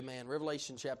Amen.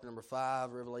 Revelation chapter number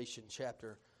 5. Revelation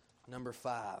chapter number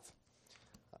 5.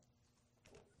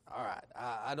 All right.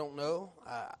 I don't know.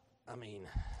 I mean,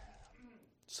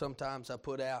 sometimes I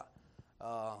put out,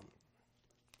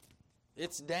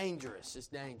 it's dangerous. It's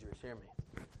dangerous. Hear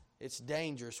me. It's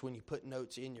dangerous when you put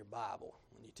notes in your Bible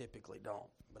when you typically don't.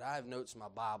 But I have notes in my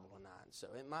Bible tonight, so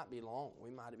it might be long. We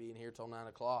might be in here till 9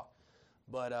 o'clock.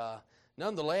 But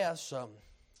nonetheless,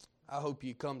 I hope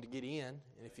you come to get in.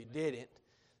 And if you didn't,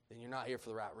 then you're not here for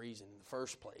the right reason in the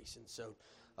first place. And so,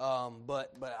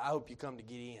 but I hope you come to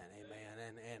get in.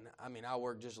 Amen. And I mean, I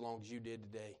worked just as long as you did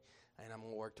today. And I'm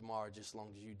going to work tomorrow just as long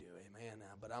as you do. Amen.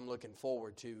 But I'm looking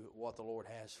forward to what the Lord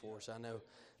has for us. I know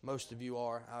most of you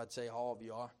are. I would say all of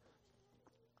you are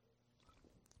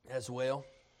as well.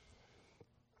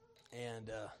 And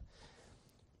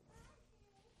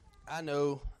I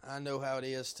know how it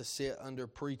is to sit under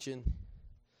preaching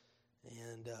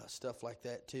and stuff like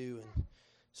that too. And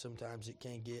sometimes it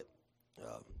can get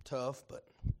tough. But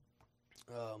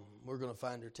we're going to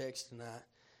find our text tonight.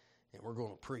 And we're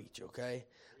going to preach, okay?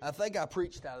 I think I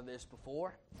preached out of this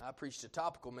before. I preached a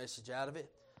topical message out of it.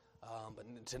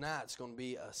 But tonight it's going to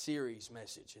be a series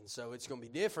message. And so it's going to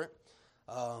be different.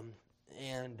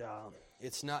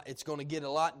 It's going to get a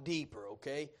lot deeper,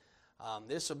 okay?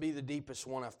 This will be the deepest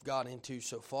one I've got into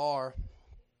so far.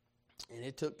 And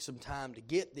it took some time to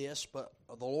get this, but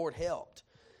the Lord helped.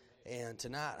 And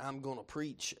tonight I'm going to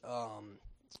preach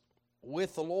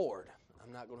with the Lord.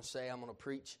 I'm not going to say I'm going to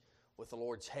preach with the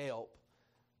Lord's help,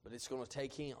 but it's going to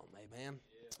take Him, amen?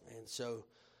 Yeah. And so,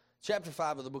 chapter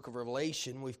 5 of the book of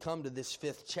Revelation, we've come to this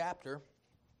 5th chapter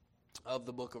of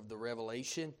the book of the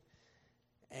Revelation,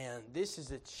 and this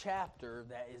is a chapter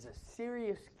that is a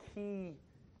serious key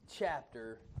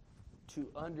chapter to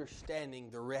understanding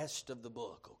the rest of the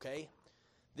book, okay?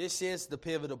 This is the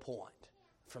pivotal point.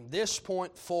 From this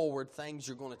point forward, things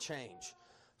are going to change.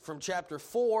 From chapter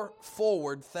 4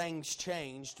 forward, things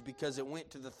changed because it went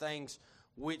to the things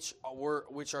which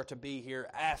are to be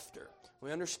hereafter.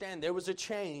 We understand there was a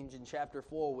change in chapter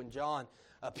 4 when John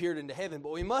appeared into heaven,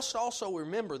 but we must also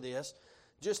remember this,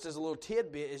 just as a little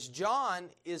tidbit, is John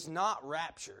is not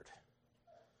raptured.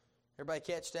 Everybody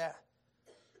catch that?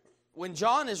 When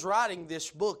John is writing this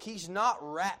book, he's not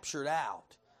raptured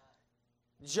out.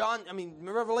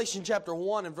 Revelation chapter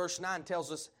 1 and verse 9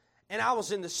 tells us, and I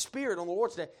was in the Spirit on the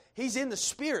Lord's day. He's in the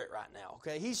Spirit right now,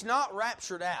 okay? He's not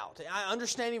raptured out. I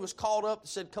understand he was called up and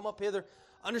said, come up hither.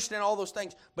 Understand all those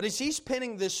things. But as he's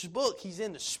penning this book, he's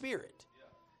in the Spirit.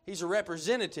 He's a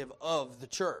representative of the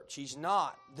church. He's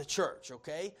not the church,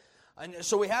 okay? And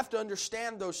so we have to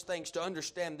understand those things to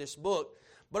understand this book.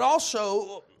 But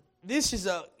also, this is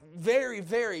a very,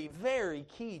 very, very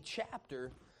key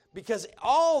chapter because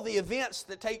all the events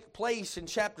that take place in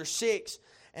chapter 6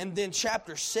 and then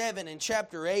chapter 7 and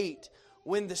chapter 8,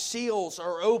 when the seals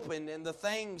are opened and the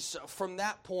things from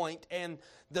that point and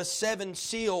the 7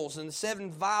 seals and the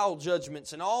 7 vial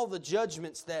judgments and all the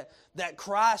judgments that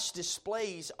Christ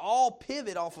displays all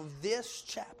pivot off of this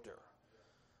chapter.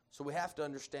 So we have to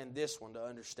understand this one to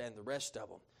understand the rest of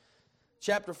them.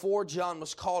 Chapter 4, John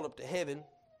was called up to heaven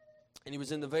and he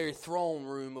was in the very throne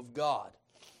room of God.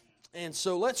 And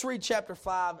so let's read chapter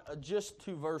 5 just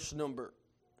to verse number.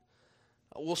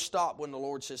 We'll stop when the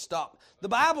Lord says stop. The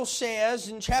Bible says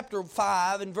in chapter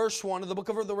 5 and verse 1 of the book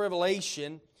of the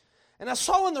Revelation, and I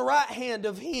saw in the right hand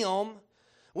of Him,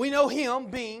 we know Him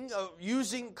being,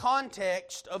 using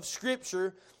context of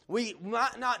Scripture, we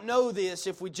might not know this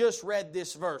if we just read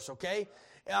this verse, okay?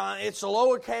 It's a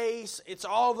lowercase, it's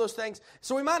all of those things.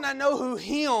 So we might not know who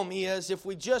Him is if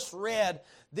we just read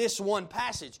this one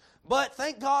passage. But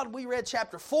thank God we read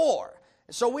chapter 4.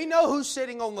 So we know who's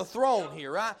sitting on the throne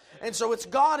here, right? And so it's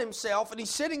God Himself, and He's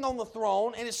sitting on the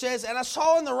throne, and it says, and I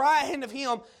saw in the right hand of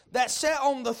Him that sat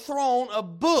on the throne a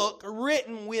book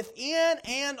written within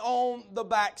and on the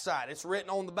backside. It's written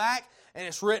on the back, and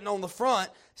it's written on the front,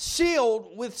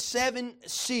 sealed with 7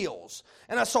 seals.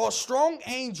 And I saw a strong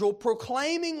angel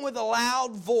proclaiming with a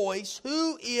loud voice,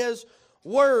 who is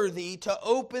worthy to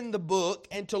open the book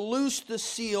and to loose the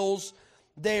seals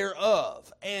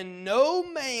thereof. And no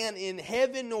man in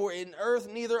heaven nor in earth,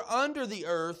 neither under the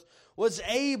earth, was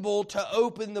able to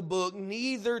open the book,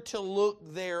 neither to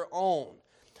look thereon.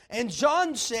 And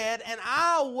John said, and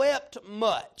I wept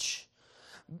much.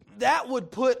 That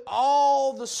would put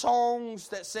all the songs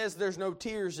that says there's no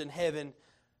tears in heaven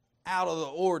out of the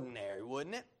ordinary,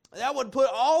 wouldn't it? That would put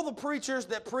all the preachers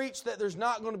that preach that there's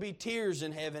not going to be tears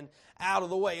in heaven out of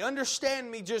the way. Understand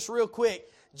me just real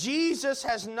quick. Jesus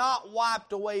has not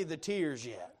wiped away the tears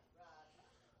yet.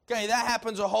 Okay, that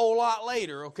happens a whole lot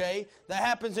later, okay? That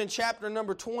happens in chapter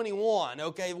number 21,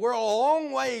 okay? We're a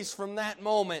long ways from that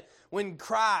moment when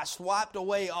Christ wiped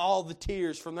away all the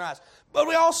tears from their eyes. But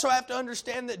we also have to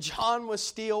understand that John was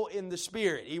still in the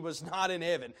Spirit. He was not in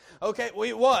heaven. Okay, well,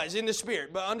 he was in the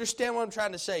Spirit, but understand what I'm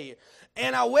trying to say here.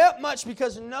 And I wept much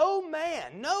because no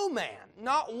man,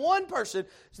 not one person,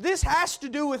 this has to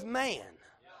do with man,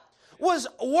 was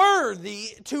worthy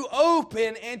to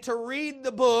open and to read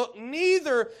the book,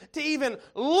 neither to even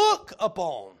look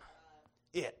upon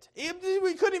it.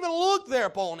 We couldn't even look there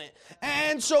upon it.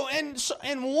 And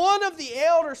one of the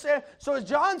elders said, so as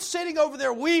John's sitting over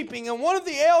there weeping, and one of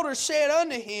the elders said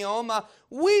unto him,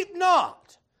 weep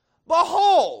not,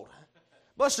 behold.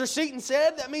 Buster Seaton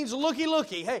said, that means looky,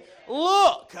 looky. Hey,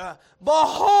 look,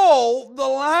 behold the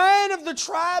Lion of the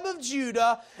tribe of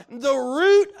Judah, the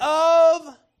Root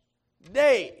of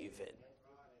David.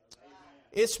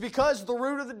 It's because the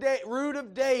root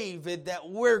of David that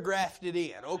we're grafted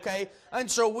in, okay? And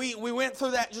so we went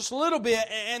through that just a little bit,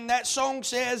 and that song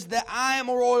says that I am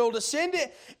a royal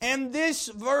descendant, and this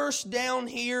verse down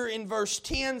here in verse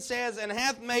 10 says, and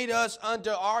hath made us unto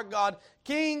our God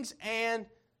kings and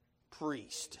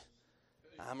priests.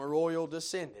 I'm a royal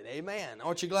descendant. Amen.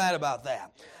 Aren't you glad about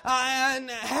that? And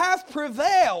hath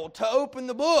prevailed to open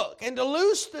the book and to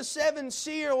loose the seven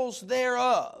seals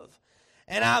thereof.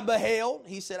 And I beheld,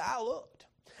 he said, I looked.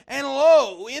 And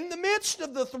lo, in the midst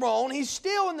of the throne, he's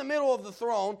still in the middle of the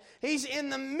throne. He's in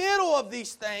the middle of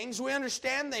these things. We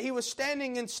understand that he was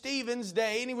standing in Stephen's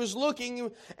day and he was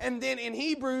looking. And then in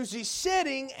Hebrews, he's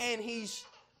sitting and he's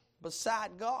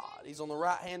beside God. He's on the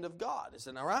right hand of God.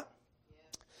 Isn't that right?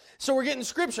 So we're getting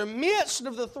Scripture. Midst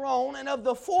of the throne and of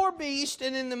the four beasts,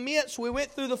 and in the midst, we went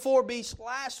through the four beasts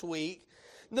last week,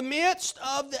 the midst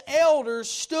of the elders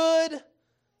stood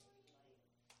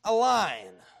a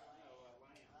lion.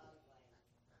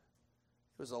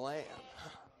 It was a lamb.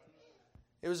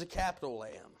 It was a capital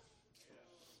lamb.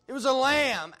 It was a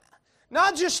lamb.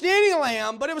 Not just any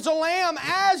lamb, but it was a lamb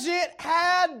as it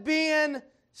had been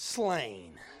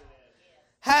slain.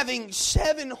 Having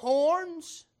 7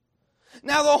 horns.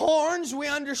 Now the horns, we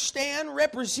understand,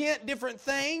 represent different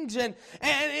things, and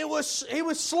he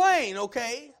was slain,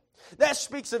 okay? That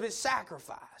speaks of his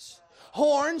sacrifice.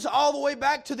 Horns, all the way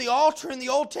back to the altar in the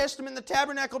Old Testament, the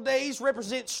tabernacle days,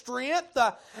 represent strength,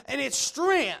 and it's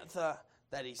strength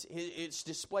that it's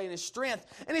displaying his strength.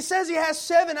 And it says he has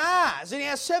 7 eyes, and he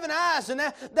has 7 eyes, and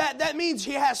that means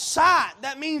he has sight.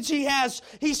 That means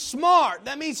he's smart.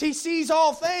 That means he sees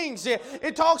all things.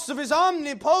 It talks of his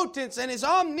omnipotence and his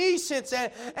omniscience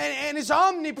and his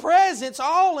omnipresence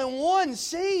all in one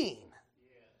scene.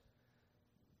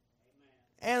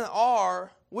 And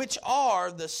which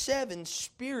are the 7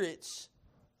 spirits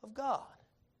of God.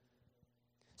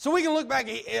 So we can look back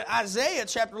at Isaiah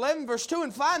chapter 11, verse 2,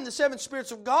 and find the 7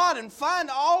 spirits of God and find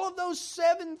all of those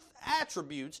 7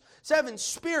 attributes, 7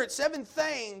 spirits, 7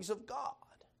 things of God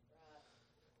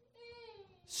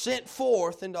sent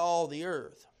forth into all the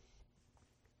earth.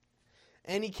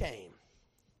 And he came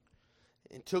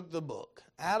and took the book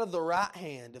out of the right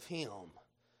hand of him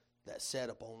that sat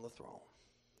upon the throne.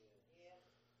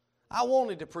 I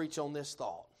wanted to preach on this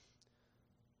thought.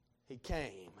 He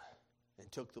came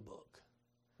and took the book.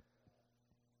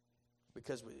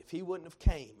 Because if he wouldn't have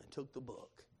came and took the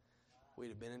book, we'd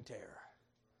have been in terror.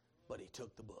 But he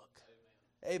took the book.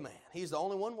 Amen. He's the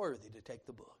only one worthy to take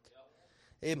the book.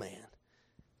 Amen.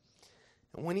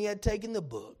 And when he had taken the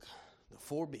book, the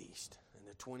 4 beasts and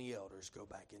the 20 elders go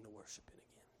back into worshiping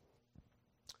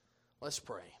again. Let's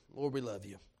pray. Lord, we love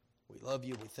you. We love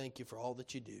you. We thank you for all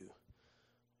that you do.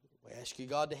 We ask you,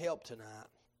 God, to help tonight.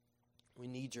 We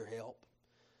need your help.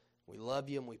 We love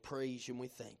you and we praise you and we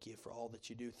thank you for all that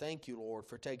you do. Thank you, Lord,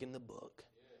 for taking the book.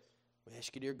 We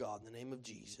ask you, dear God, in the name of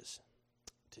Jesus,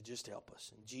 to just help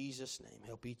us. In Jesus' name,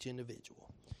 help each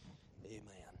individual. Amen.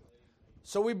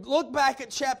 So we look back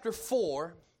at chapter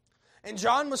 4, and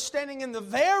John was standing in the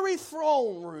very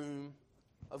throne room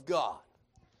of God.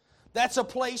 That's a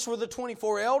place where the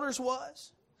 24 elders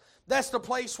was. That's the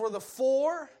place where the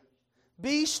 4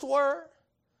 beasts were.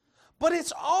 But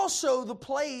it's also the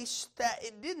place that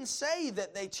it didn't say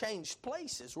that they changed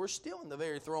places. We're still in the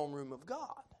very throne room of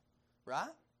God, right?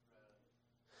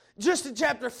 Just in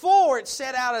chapter 4, it's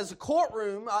set out as a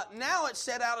courtroom. Now it's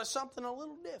set out as something a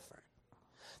little different.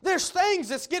 There's things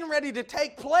that's getting ready to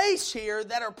take place here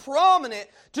that are prominent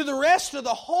to the rest of the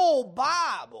whole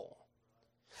Bible.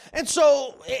 And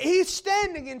so he's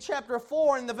standing in chapter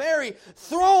 4 in the very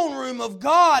throne room of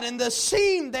God, and the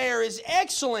scene there is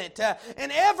excellent,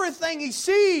 and everything he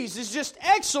sees is just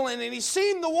excellent. And he's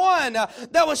seen the one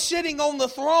that was sitting on the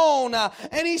throne,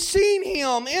 and he's seen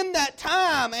him in that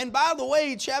time. And by the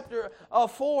way, chapter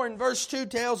 4 and verse 2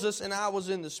 tells us, and I was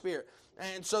in the Spirit.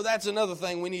 And so that's another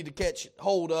thing we need to catch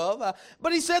hold of.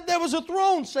 But he said there was a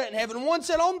throne set in heaven. One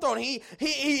sat on the throne.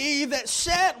 He that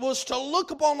sat was to look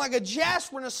upon like a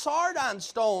jasper and a sardine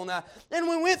stone. And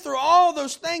we went through all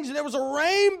those things, and there was a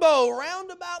rainbow round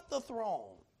about the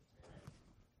throne.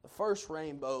 The first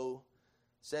rainbow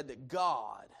said that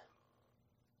God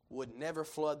would never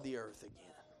flood the earth again.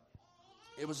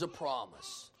 It was a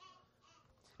promise.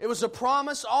 It was a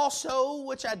promise also,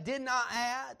 which I did not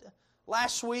add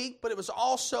last week, but it was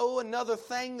also another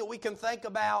thing that we can think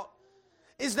about,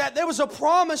 is that there was a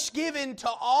promise given to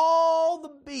all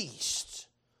the beasts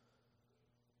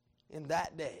in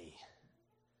that day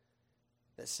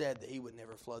that said that he would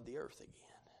never flood the earth again.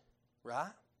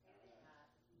 Right?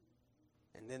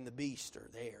 And then the beasts are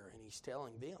there, and he's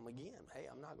telling them again, hey,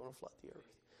 I'm not going to flood the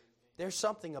earth. There's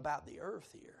something about the earth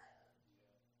here.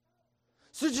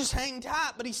 So just hang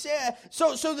tight. But he said,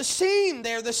 so the scene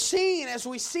there, as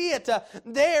we see it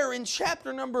there in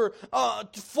chapter number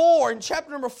 4,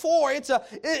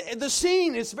 the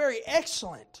scene is very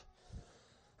excellent.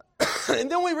 And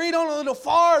then we read on a little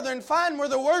farther and find where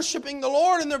they're worshiping the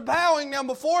Lord and they're bowing down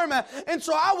before Him. And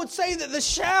so I would say that the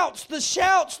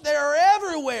shouts, they are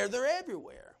everywhere. They're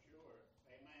everywhere.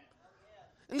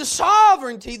 And the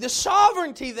sovereignty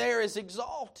there is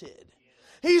exalted.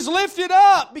 He's lifted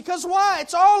up because why?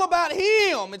 It's all about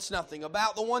Him. It's nothing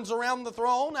about the ones around the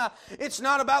throne. It's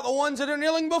not about the ones that are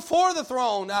kneeling before the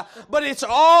throne. But it's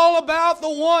all about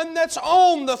the one that's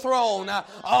on the throne.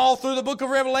 All through the book of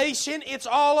Revelation, it's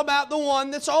all about the one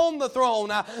that's on the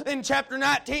throne. In chapter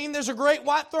 19, there's a great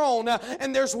white throne.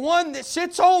 And there's one that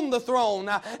sits on the throne.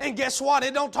 And guess what?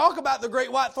 It don't talk about the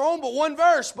great white throne but one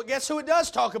verse. But guess who it does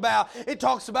talk about? It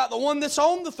talks about the one that's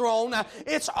on the throne.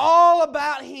 It's all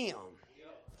about Him.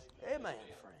 Amen,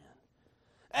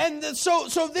 friend. And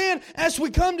so then, as we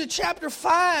come to chapter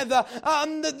 5,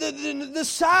 the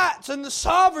sights and the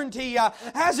sovereignty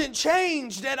hasn't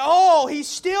changed at all. He's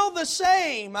still the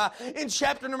same. In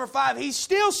chapter number 5, He's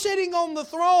still sitting on the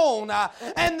throne,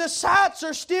 and the sights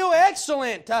are still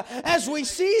excellent. As we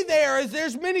see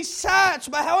there's many sights,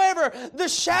 but however, the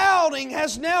shouting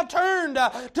has now turned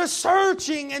to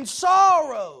searching and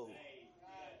sorrow.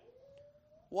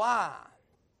 Why?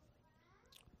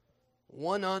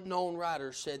 One unknown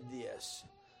writer said this: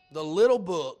 the little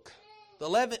book, the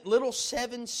little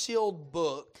 7-sealed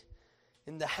book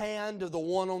in the hand of the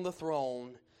one on the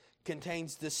throne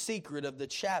contains the secret of the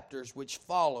chapters which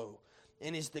follow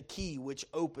and is the key which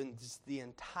opens the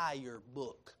entire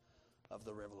book of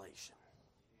the Revelation.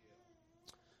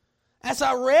 As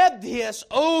I read this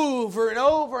over and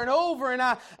over and over, and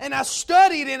I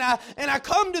studied, and I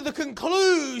come to the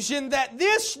conclusion that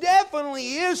this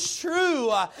definitely is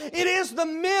true. It is the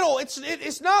middle.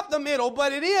 It's not the middle,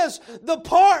 but it is the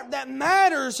part that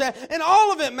matters, and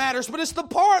all of it matters. But it's the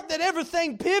part that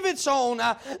everything pivots on.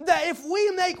 That if we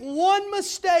make one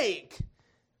mistake,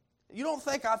 you don't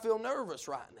think I feel nervous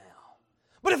right now.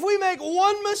 But if we make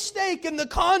one mistake in the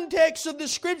context of the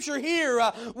Scripture here,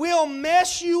 we'll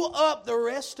mess you up the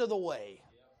rest of the way.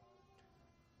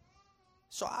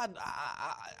 So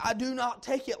I do not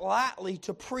take it lightly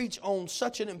to preach on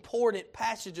such an important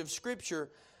passage of Scripture,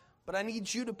 but I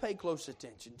need you to pay close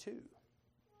attention too.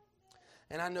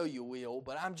 And I know you will,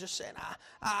 but I'm just saying,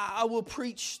 I will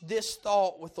preach this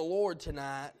thought with the Lord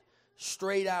tonight,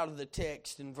 straight out of the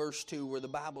text in verse 2, where the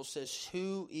Bible says,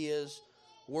 "Who is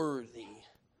worthy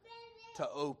to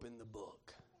open the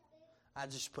book?" I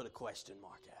just put a question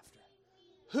mark after.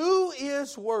 Who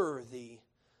is worthy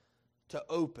to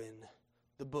open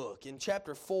the book? In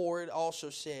chapter 4, it also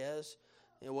says,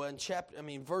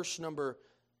 verse number,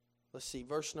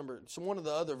 so one of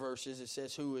the other verses, it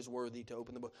says, who is worthy to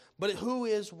open the book? But who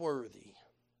is worthy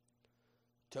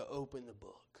to open the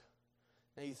book?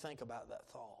 Now you think about that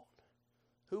thought.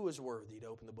 Who is worthy to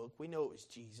open the book? We know it was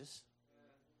Jesus.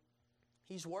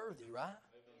 He's worthy, right?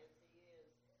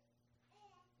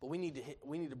 But we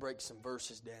need to break some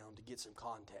verses down to get some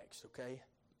context, okay?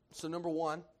 So number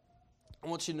 1, I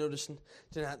want you to notice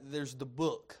tonight there's the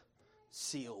book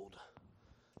sealed.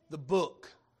 The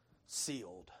book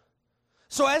sealed.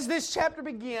 So as this chapter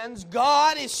begins,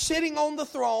 God is sitting on the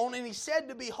throne, and He's said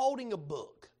to be holding a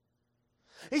book.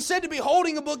 He's said to be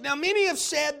holding a book. Now many have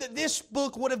said that this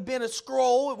book would have been a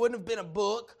scroll, it wouldn't have been a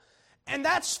book. And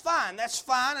that's fine,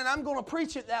 and I'm going to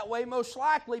preach it that way most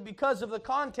likely because of the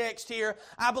context here.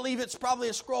 I believe it's probably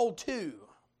a scroll too,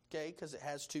 okay, because it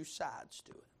has two sides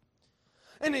to it.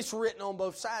 And it's written on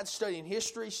both sides, studying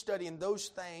history, studying those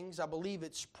things. I believe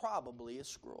it's probably a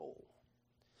scroll.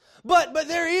 But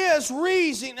there is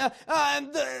reason,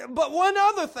 but one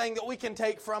other thing that we can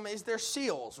take from it is there's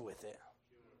seals with it.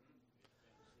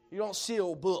 You don't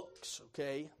seal books,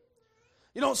 okay?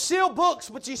 You don't seal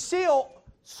books, but you seal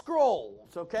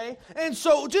scrolls, okay? And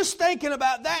so just thinking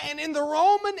about that, and in the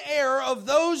Roman era of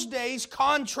those days,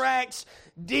 contracts,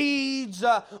 deeds,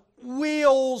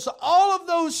 wills, all of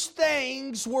those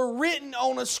things were written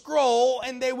on a scroll,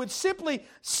 and they would simply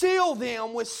seal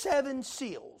them with 7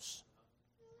 seals.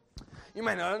 You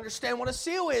may not understand what a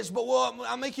seal is, but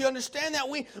I'll make you understand that.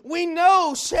 We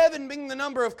know 7 being the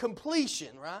number of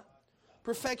completion, right?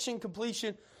 Perfection,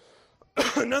 completion.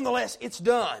 Nonetheless, it's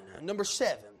done. Number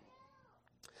 7.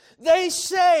 They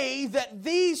say that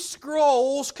these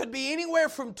scrolls could be anywhere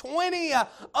from 20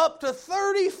 up to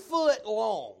 30 foot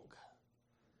long.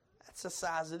 That's the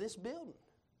size of this building.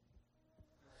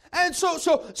 And so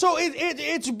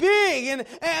it's big,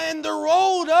 and they're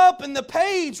rolled up, and the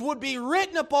page would be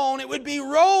written upon. It would be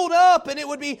rolled up, and it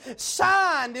would be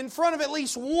signed in front of at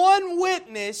least one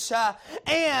witness,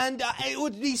 and it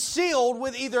would be sealed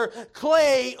with either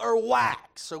clay or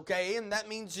wax, okay? And that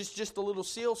means it's just a little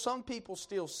seal. Some people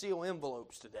still seal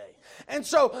envelopes today. And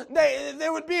so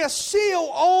there would be a seal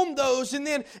on those,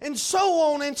 and so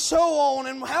on,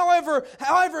 and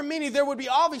however many, there would be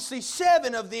obviously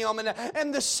 7 of them,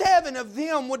 and the 7 of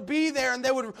them would be there, and they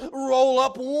would roll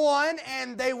up one,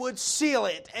 and they would seal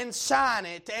it and sign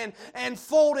it and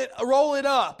fold it, roll it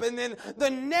up, and then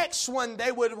the next one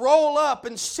they would roll up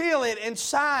and seal it and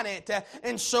sign it,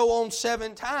 and so on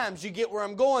 7 times. You get where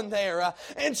I'm going there.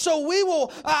 And so we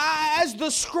will, as the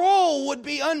scroll would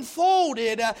be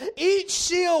unfolded, each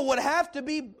seal would have to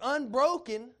be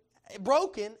broken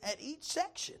at each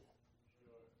section.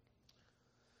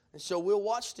 And so we'll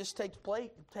watch this take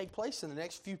place in the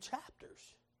next few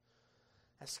chapters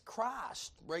as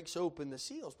Christ breaks open the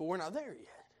seals. But we're not there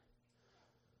yet.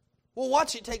 We'll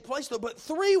watch it take place though. But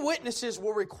 3 witnesses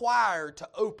were required to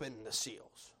open the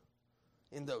seals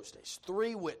in those days.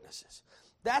 3 witnesses.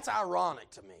 That's ironic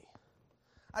to me.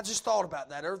 I just thought about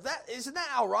that. Isn't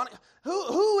that ironic?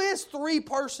 Who is 3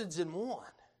 persons in one?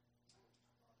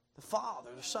 The Father,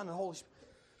 the Son, and the Holy Spirit.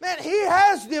 Man, He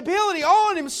has the ability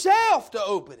on Himself to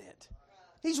open it.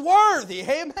 He's worthy,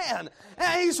 amen.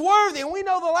 And He's worthy, and we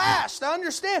know the last, I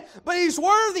understand. But He's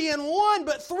worthy in one,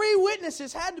 but 3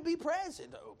 witnesses had to be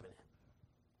present to open it.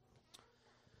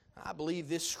 I believe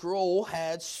this scroll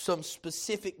had some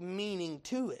specific meaning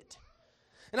to it.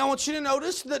 And I want you to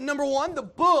notice that number 1, the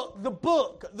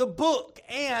book,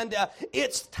 and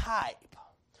its type.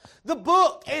 The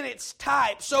book and its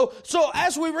type. So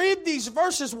as we read these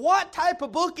verses, what type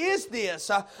of book is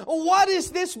this? What is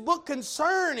this book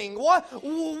concerning? What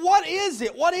is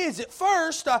it? What is it?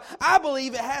 First, I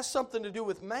believe it has something to do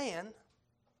with man.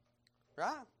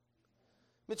 Right?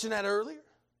 Mentioned that earlier.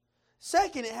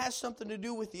 Second, it has something to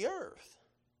do with the earth.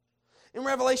 In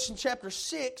Revelation chapter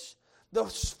 6, the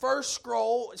first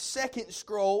scroll, second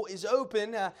scroll is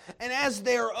open, and as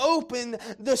they're open,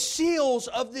 the seals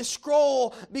of this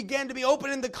scroll began to be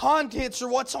opened, and the contents, or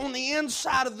what's on the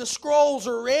inside of the scrolls,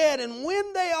 are read. And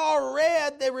when they are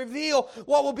read, they reveal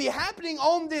what will be happening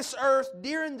on this earth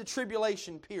during the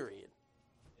tribulation period.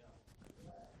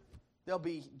 There'll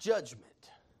be judgment.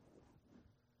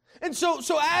 And so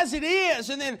as it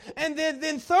is, and then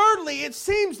thirdly, it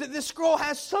seems that this scroll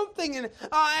has something,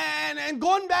 and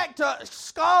going back to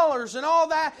scholars and all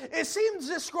that, it seems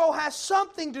this scroll has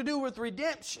something to do with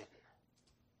redemption.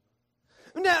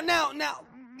 Now,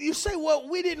 you say, well,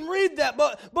 we didn't read that,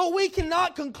 but we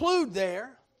cannot conclude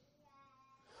there.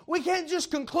 We can't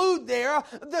just conclude there.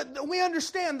 We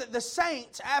understand that the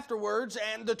saints afterwards,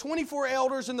 and the 24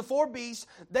 elders and the 4 beasts,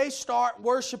 they start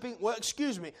worshiping,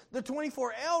 the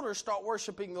 24 elders start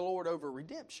worshiping the Lord over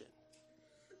redemption.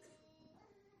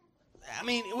 I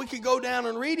mean, we could go down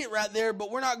and read it right there,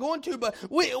 but we're not going to. But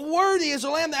worthy is the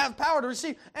Lamb that hath power to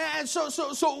receive. And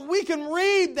so we can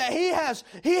read that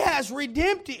He has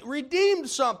redeemed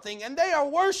something, and they are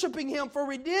worshiping Him for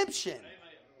redemption.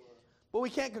 But we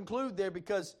can't conclude there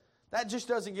because that just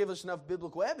doesn't give us enough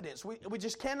biblical evidence. We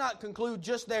just cannot conclude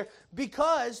just there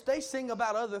because they sing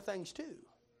about other things too.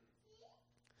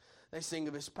 They sing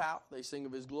of His power, they sing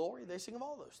of His glory, they sing of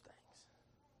all those things.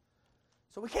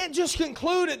 So we can't just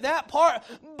conclude at that part,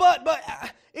 but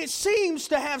it seems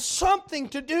to have something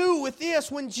to do with this.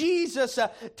 When Jesus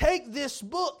take this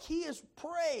book, He is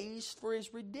praised for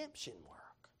His redemption work.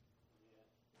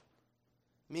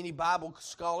 Many Bible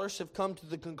scholars have come to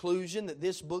the conclusion that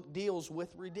this book deals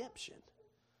with redemption.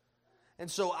 And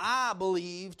so I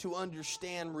believe to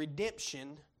understand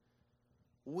redemption,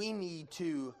 we need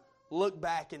to look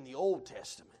back in the Old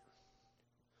Testament.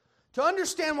 To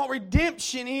understand what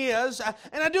redemption is,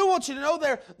 and I do want you to know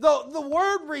there, the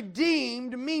word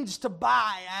redeemed means to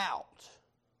buy out.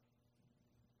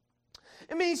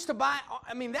 It means to buy,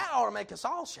 that ought to make us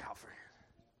all shout for Him.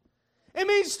 It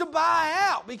means to buy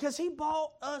out because He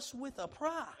bought us with a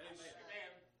price.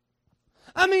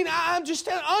 I'm just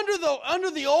telling under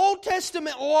the Old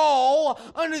Testament law,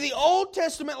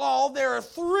 there are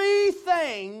three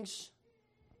things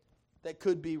that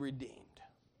could be redeemed.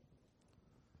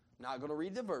 Not going to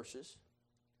read the verses.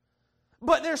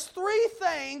 But there's three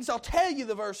things, I'll tell you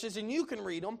the verses and you can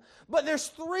read them, but there's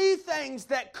three things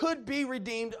that could be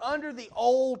redeemed under the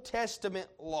Old Testament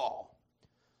law.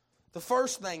 The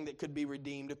first thing that could be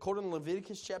redeemed, according to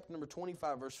Leviticus chapter number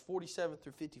 25, verse 47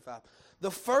 through 55,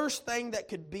 the first thing that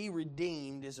could be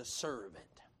redeemed is a servant.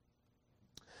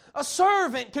 A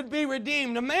servant could be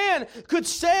redeemed. A man could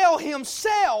sell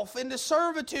himself into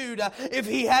servitude. If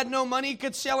he had no money, he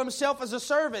could sell himself as a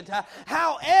servant.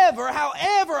 However,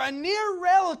 a near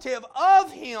relative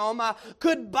of him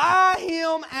could buy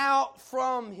him out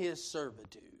from his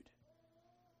servitude.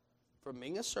 From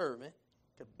being a servant,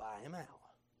 could buy him out.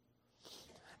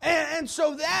 And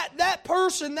so that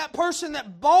person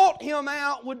that bought him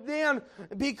out would then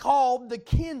be called the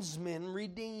kinsman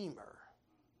redeemer.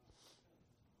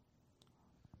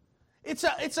 It's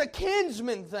a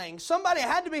kinsman thing. Somebody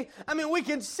had to be, we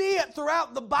can see it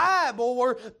throughout the Bible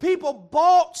where people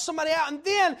bought somebody out. And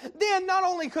then not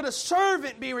only could a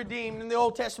servant be redeemed in the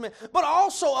Old Testament, but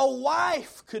also a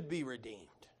wife could be redeemed.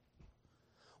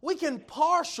 We can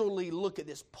partially look at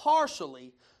this.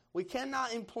 Partially. We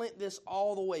cannot implant this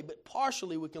all the way, but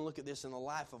partially we can look at this in the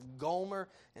life of Gomer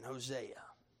and Hosea.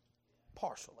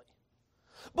 Partially.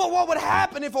 But what would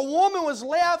happen if a woman was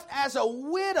left as a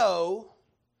widow?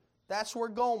 That's where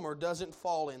Gomer doesn't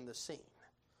fall in the scene.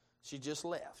 She just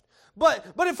left. But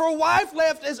if her wife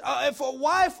left, if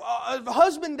a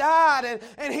husband died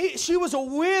and she was a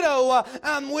widow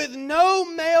with no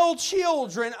male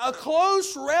children, a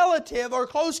close relative or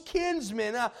close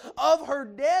kinsman of her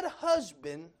dead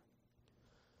husband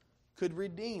could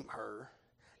redeem her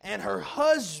and her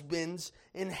husband's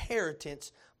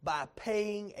inheritance by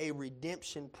paying a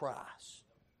redemption price.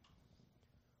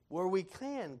 Where we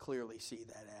can clearly see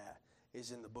that at is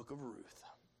in the book of Ruth.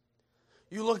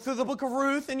 You look through the book of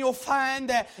Ruth and you'll find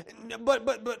that, but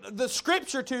the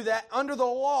scripture to that under the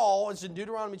law is in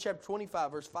Deuteronomy chapter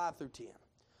 25, verse 5 through 10.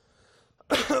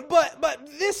 But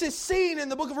this is seen in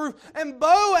the book of Ruth. And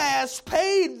Boaz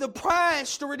paid the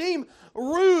price to redeem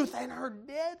Ruth and her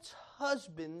dead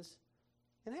husband's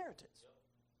inheritance.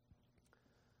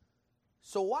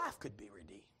 So a wife could be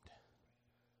redeemed.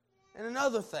 And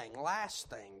another thing, last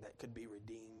thing that could be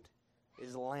redeemed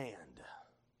is land.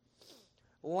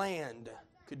 Land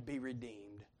could be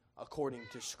redeemed according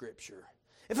to Scripture.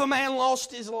 If a man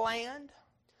lost his land,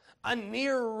 a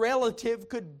near relative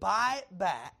could buy it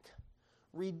back,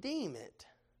 redeem it,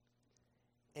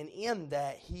 and in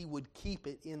that he would keep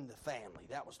it in the family.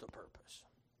 That was the purpose.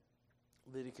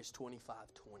 Leviticus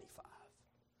 25:25.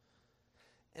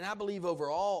 And I believe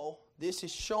overall this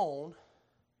is shown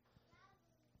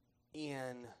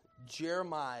in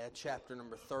Jeremiah chapter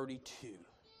number 32.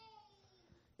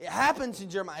 It happens in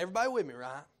Jeremiah. Everybody with me,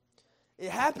 right?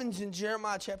 It happens in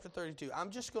Jeremiah chapter 32.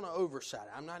 I'm just going to oversight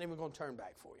it. I'm not even going to turn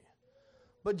back for you.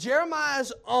 But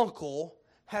Jeremiah's uncle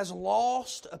has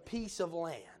lost a piece of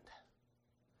land.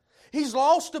 He's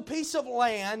lost a piece of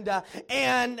land,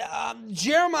 and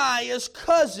Jeremiah's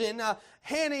cousin,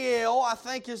 Haniel, I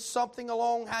think is something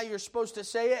along how you're supposed to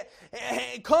say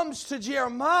it, comes to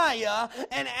Jeremiah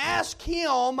and asks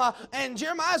him, and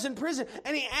Jeremiah's in prison,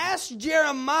 and he asks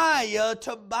Jeremiah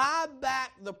to buy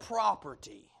back the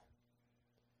property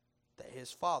that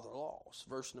his father lost.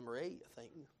 Verse number 8, I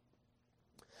think.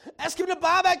 Ask him to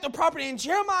buy back the property. And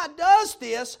Jeremiah does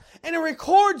this, and he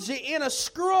records it in a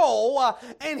scroll,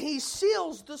 and he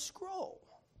seals the scroll.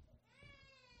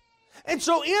 And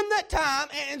so in that time,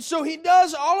 and so he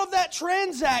does all of that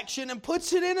transaction and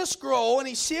puts it in a scroll, and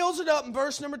he seals it up in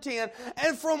verse number 10.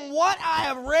 And from what I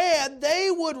have read, they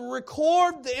would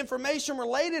record the information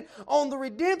related on the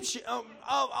redemption,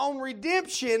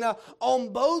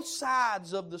 on both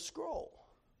sides of the scroll.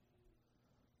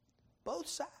 Both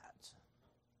sides.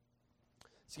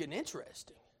 It's getting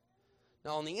interesting.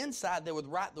 Now, on the inside, they would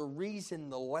write the reason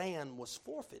the land was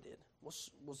forfeited, was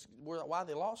why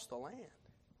they lost the land.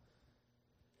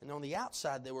 And on the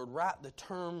outside, they would write the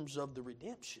terms of the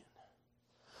redemption.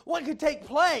 what could take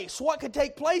place,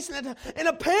 and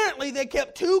apparently they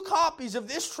kept 2 copies of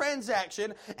this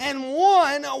transaction, and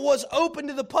one was open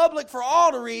to the public for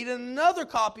all to read, and another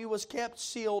copy was kept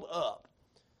sealed up.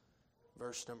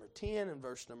 Verse number 10 and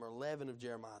verse number 11 of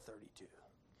Jeremiah 32.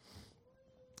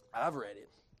 I've read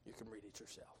it. You can read it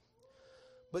yourself.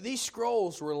 But these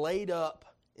scrolls were laid up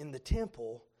in the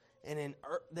temple, and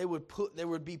they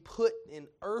would be put in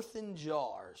earthen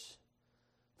jars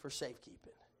for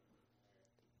safekeeping.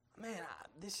 Man,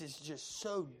 this is just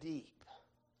so deep.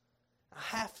 I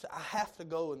have to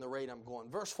go in the rate I'm going.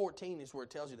 Verse 14 is where it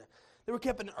tells you that. They were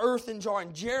kept in an earthen jar,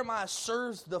 and Jeremiah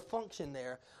serves the function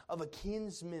there of a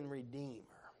kinsman redeemer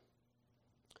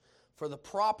for the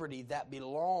property that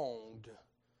belonged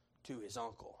to his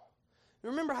uncle.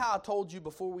 Remember how I told you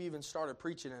before we even started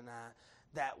preaching tonight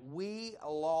that we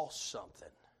lost something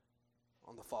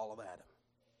on the fall of Adam?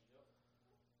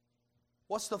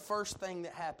 What's the first thing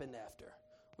that happened after?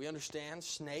 We understand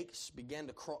snakes began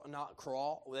to not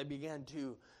crawl. They began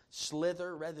to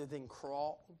slither rather than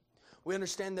crawl. We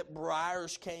understand that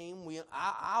briars came.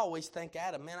 I always thank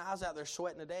Adam. Man, I was out there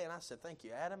sweating today, and I said, thank you,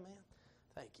 Adam, man.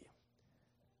 Thank you.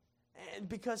 And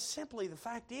because simply the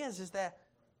fact is that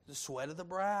the sweat of the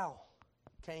brow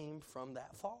came from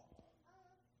that fall.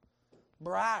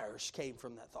 Briars came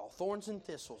from that fall. Thorns and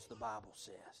thistles, the Bible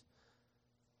says.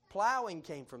 Plowing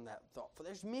came from that thought. For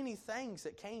there's many things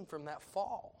that came from that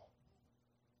fall.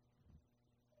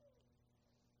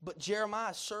 But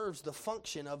Jeremiah serves the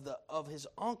function of his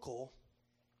uncle,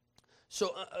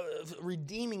 so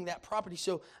redeeming that property.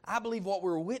 So I believe what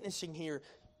we're witnessing here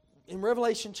in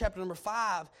Revelation chapter number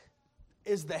 5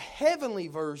 is the heavenly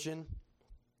version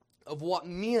of what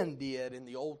men did in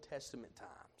the Old Testament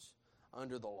times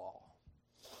under the law.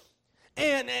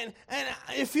 And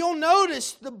if you'll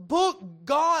notice, the book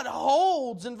God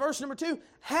holds in verse number 2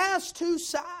 has 2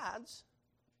 sides.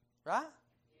 Right?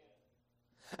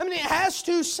 I mean, it has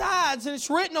 2 sides, and it's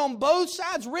written on both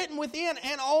sides, written within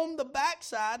and on the back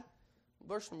side.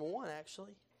 Verse number 1,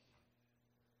 actually.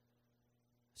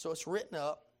 So it's written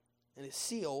up, and it's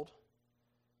sealed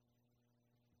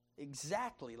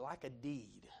exactly like a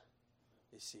deed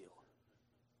is sealed.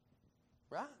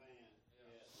 Right?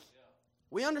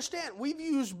 We understand. We've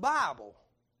used Bible.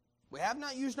 We have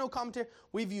not used no commentary.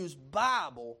 We've used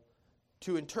Bible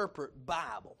to interpret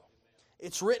Bible.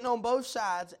 It's written on both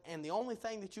sides, and the only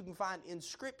thing that you can find in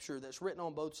Scripture that's written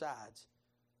on both sides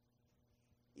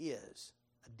is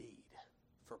a deed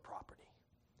for property.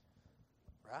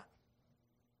 Right?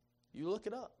 You look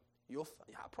it up.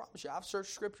 I promise you, I've searched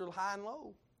Scripture high and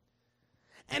low.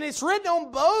 And it's written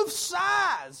on both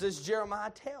sides, as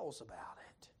Jeremiah tells about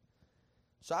it.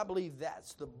 So I believe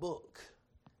that's the book,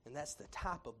 and that's the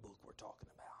type of book we're talking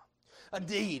about. A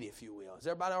deed, if you will. Is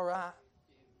everybody all right?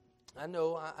 I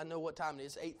know what time it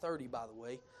is. 8:30, by the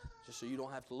way, just so you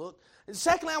don't have to look. And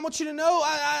secondly, I want you to know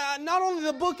not only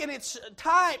the book in its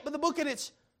type, but the book in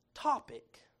its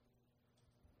topic.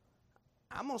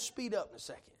 I'm going to speed up in a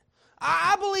second.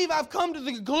 I believe I've come to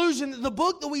the conclusion that the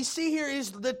book that we see here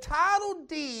is the title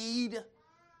deed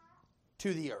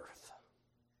to the earth.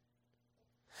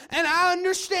 And I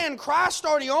understand Christ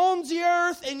already owns the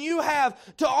earth, and you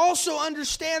have to also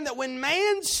understand that when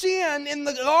man sinned in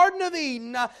the Garden of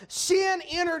Eden, sin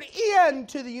entered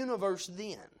into the universe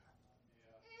then.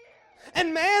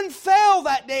 And man fell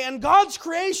that day, and God's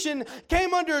creation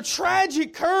came under a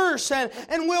tragic curse, and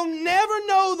we'll never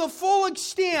know the full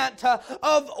extent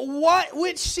of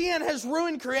which sin has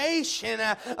ruined creation.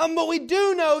 But we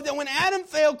do know that when Adam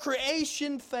fell,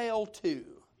 creation fell too.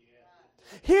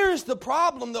 Here's the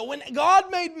problem, though. When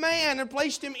God made man and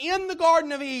placed him in the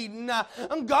Garden of Eden,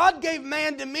 God gave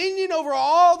man dominion over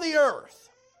all the earth.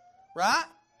 Right?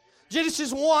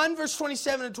 Genesis 1, verse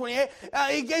 27 and 28,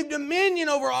 He gave dominion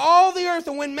over all the earth.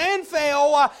 And when man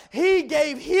fell, He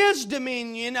gave His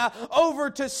dominion over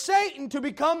to Satan to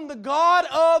become the God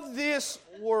of this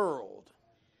world.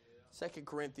 2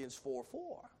 Corinthians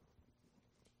 4:4.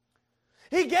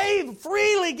 He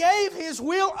freely gave His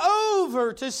will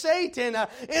over to Satan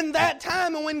in that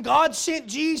time. And when God sent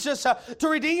Jesus to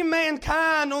redeem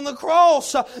mankind on the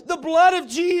cross, the blood of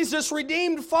Jesus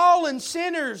redeemed fallen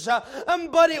sinners.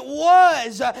 But it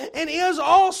was and is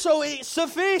also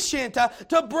sufficient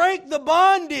to break the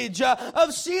bondage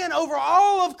of sin over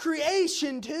all of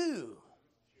creation too.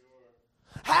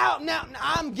 How now?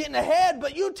 I'm getting ahead,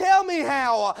 but you tell me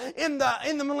how in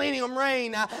the millennium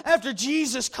reign after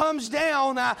Jesus comes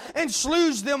down and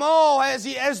slews them all as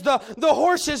the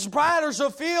horses' bridles are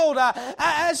filled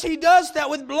as He does that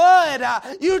with blood.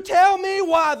 You tell me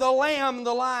why the lamb and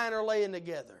the lion are laying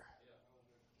together.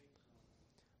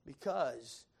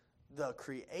 Because the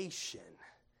creation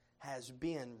has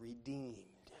been redeemed.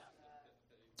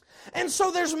 And so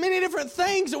there's many different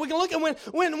things that we can look at.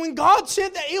 When God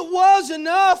said that it was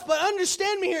enough, but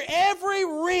understand me here, every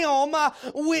realm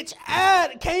which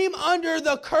came under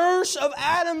the curse of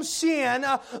Adam's sin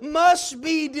must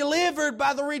be delivered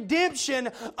by the redemption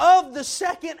of the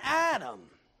second Adam.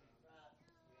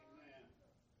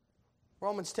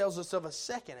 Romans tells us of a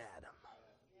second Adam.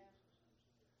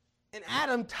 And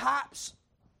Adam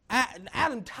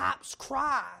types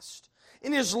Christ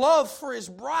in His love for His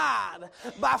bride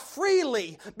by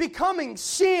freely becoming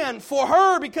sin for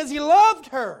her because He loved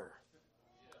her.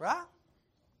 Right?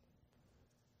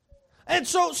 And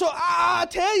so I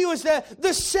tell you is that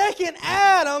the second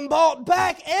Adam bought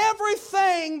back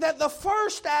everything that the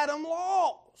first Adam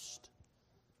lost.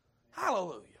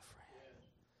 Hallelujah.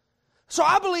 So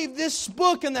I believe this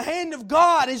book in the hand of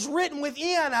God is written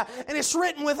within and it's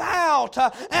written without.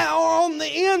 Or on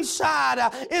the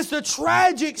inside is the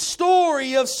tragic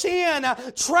story of sin,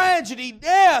 tragedy,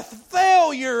 death,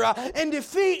 failure, and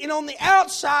defeat. And on the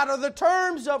outside are the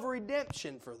terms of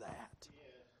redemption for that.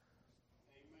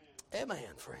 Amen,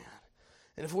 friend.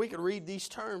 And if we could read these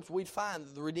terms, we'd find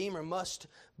that the Redeemer must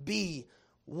be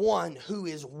one who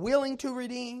is willing to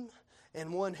redeem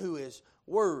and one who is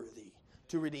worthy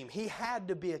to redeem. He had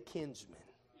to be a kinsman.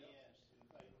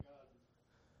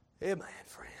 Amen,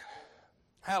 friend.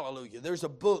 Hallelujah. There's a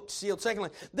book sealed. Secondly,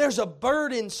 there's a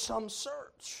burdensome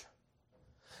search.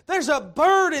 There's a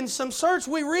burdensome search.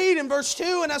 We read in verse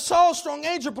 2, and I saw a strong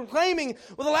angel proclaiming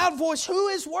with a loud voice, who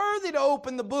is worthy to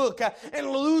open the book and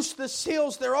loose the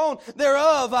seals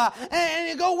thereof? And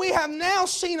you go, we have now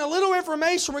seen a little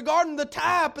information regarding the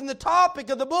type and the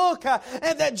topic of the book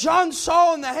and that John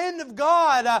saw in the hand of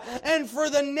God. And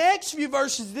for the next few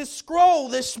verses, this scroll,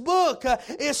 this book,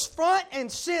 is front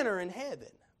and center in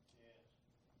heaven.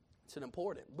 It's an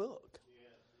important book.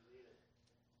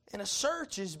 And a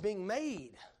search is being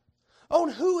made on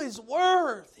who is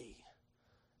worthy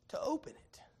to open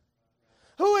it.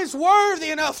 Who is worthy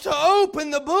enough to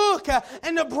open the book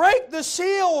and to break the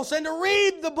seals and to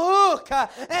read the book.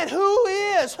 And who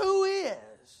is?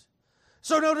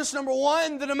 So notice number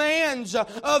one, the demands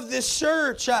of this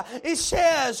search. It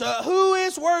says, who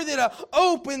is worthy to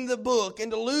open the book and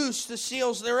to loose the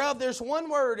seals thereof? There's one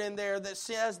word in there that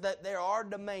says that there are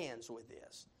demands with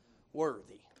this.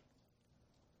 Worthy.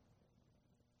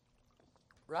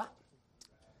 Right?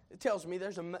 It tells me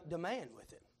there's a demand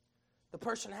with it. The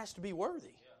person has to be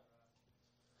worthy.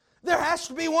 There has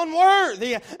to be one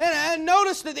worthy. And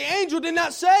notice that the angel did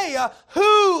not say,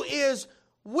 who is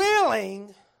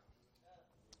willing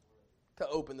to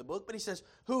open the book, but he says,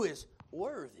 who is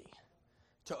worthy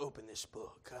to open this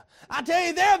book. I tell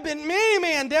you, there have been many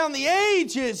men down the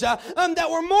ages that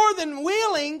were more than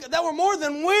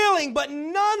willing, but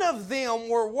none of them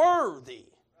were worthy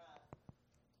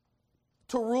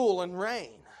to rule and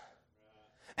reign.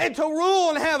 And to rule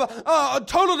and have a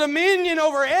total dominion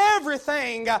over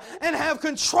everything and have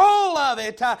control of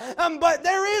it. But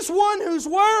there is one who's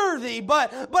worthy.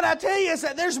 But I tell you is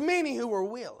that there's many who are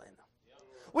willing.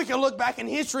 We can look back in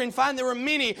history and find there were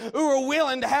many who were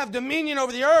willing to have dominion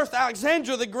over the earth.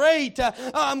 Alexander the Great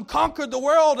conquered the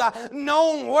world,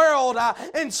 known world,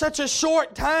 in such a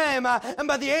short time. And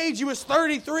by the age he was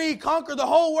 33, conquered the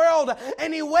whole world.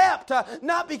 And he wept,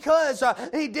 not because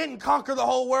he didn't conquer the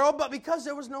whole world, but because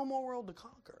there was no more world to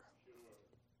conquer.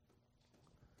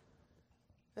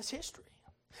 That's history.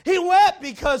 He wept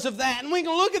because of that. And we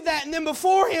can look at that. And then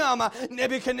before him,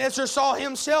 Nebuchadnezzar saw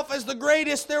himself as the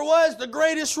greatest there was, the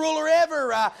greatest ruler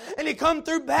ever. And he come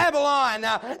through Babylon.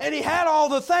 And he had all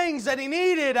the things that he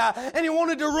needed. And he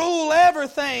wanted to rule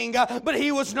everything. But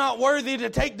he was not worthy to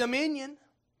take dominion.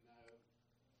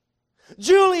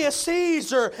 Julius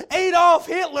Caesar, Adolf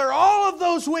Hitler, all of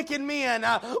those wicked men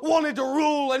wanted to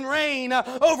rule and reign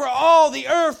over all the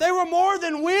earth. They were more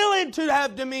than willing to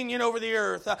have dominion over the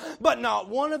earth, but not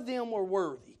one of them were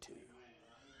worthy to.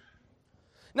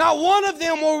 Not one of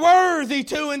them were worthy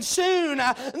to, and soon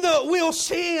we'll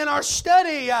see in our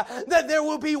study that there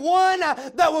will be one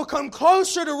that will come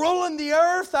closer to ruling the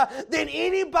earth than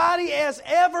anybody has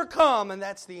ever come, and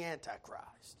that's the Antichrist.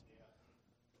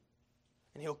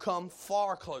 And he'll come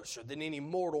far closer than any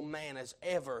mortal man has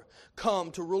ever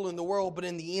come to rule in the world. But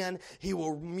in the end, he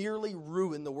will merely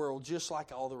ruin the world just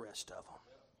like all the rest of them.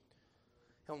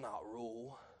 He'll not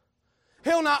rule.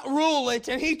 He'll not rule it,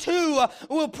 and he too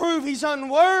will prove he's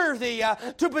unworthy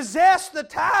to possess the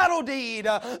title deed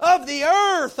of the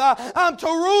earth, to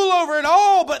rule over it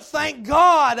all. But thank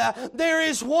God there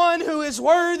is one who is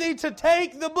worthy to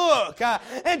take the book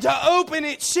and to open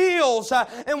its seals,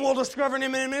 and we'll discover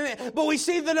him in a minute. But we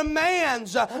see the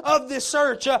demands of this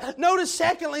search. Notice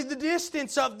secondly the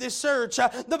distance of this search.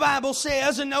 The Bible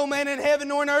says, and no man in heaven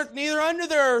nor in earth, neither under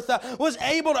the earth, was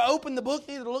able to open the book,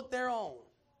 neither to look thereon.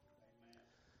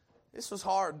 This was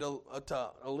hard to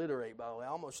alliterate, by the way. I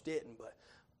almost didn't, but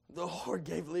the Lord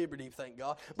gave liberty, thank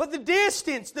God. But the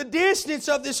distance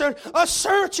of this earth, a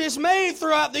search is made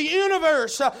throughout the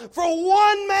universe for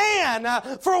one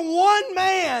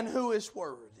man who is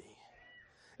worthy.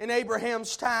 In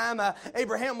Abraham's time,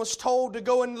 Abraham was told to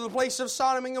go into the place of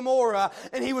Sodom and Gomorrah,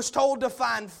 and he was told to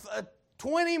find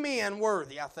 20 men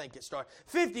worthy, I think it started.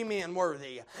 50 men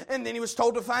worthy. And then he was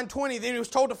told to find 20. Then he was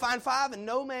told to find 5, and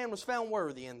no man was found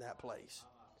worthy in that place.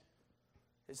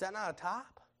 Is that not a type?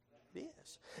 It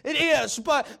is. It is,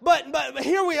 but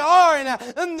here we are,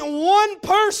 and one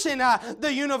person,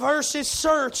 the universe is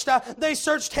searched. They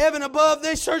searched heaven above,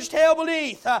 they searched hell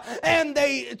beneath, and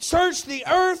they searched the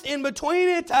earth in between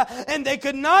it, and they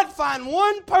could not find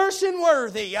one person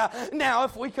worthy. Now,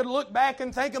 if we could look back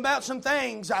and think about some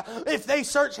things, if they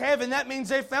searched heaven, that means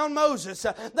they found Moses,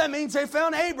 that means they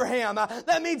found Abraham,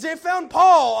 that means they found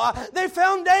Paul, they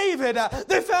found David,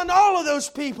 they found all of those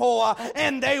people,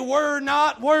 and they were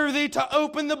not worthy to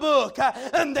open the book.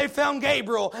 And they found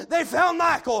Gabriel, they found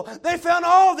Michael, they found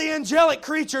all the angelic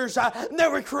creatures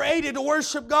that were created to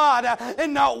worship God,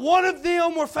 and not one of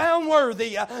them were found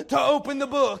worthy to open the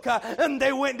book. And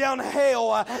they went down to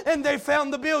hell, and they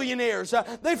found the billionaires,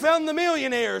 they found the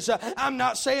millionaires. I'm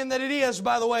not saying that it is,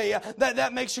 by the way,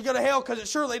 that makes you go to hell, because it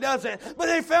surely doesn't. But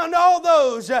they found all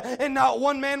those, and not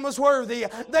one man was worthy.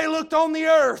 They looked on the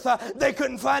earth, they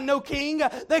couldn't find no king,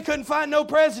 they couldn't find no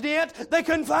president, they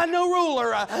couldn't find no ruler,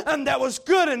 and that was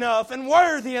good enough and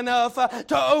worthy enough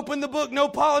to open the book. No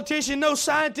politician, no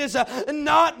scientist,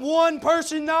 not one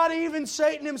person, not even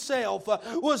Satan himself,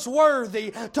 was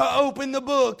worthy to open the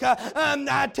book.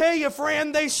 I tell you,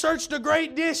 friend, they searched a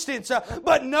great distance,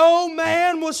 but no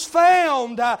man was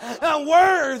found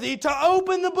worthy to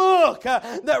open the book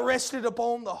that rested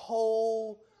upon the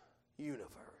whole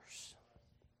universe.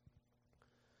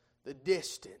 The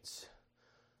distance,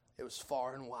 it was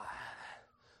far and wide,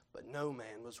 but no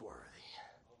man was worthy.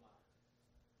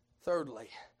 Thirdly,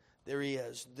 there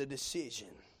is the decision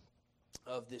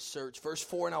of this search. Verse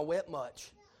 4, and I wept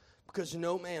much, because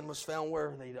no man was found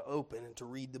worthy to open and to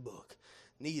read the book,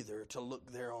 neither to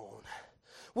look thereon.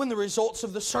 When the results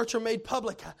of the search are made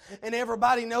public, and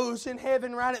everybody knows in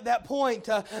heaven right at that point,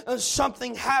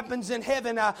 something happens in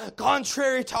heaven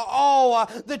contrary to all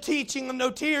the teaching of no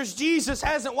tears. Jesus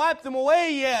hasn't wiped them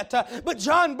away yet, but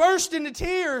John burst into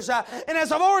tears. And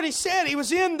as I've already said,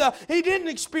 he didn't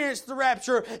experience the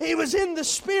rapture. He was in the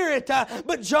Spirit.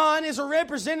 But John is a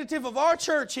representative of our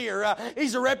church here.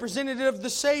 He's a representative of the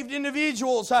saved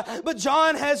individuals. But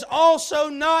John has also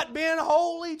not been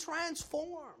wholly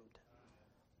transformed.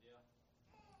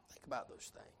 About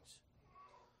those things.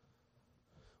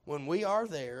 When we are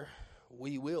there,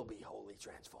 we will be wholly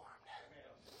transformed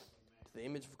to the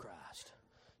image of Christ.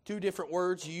 2 different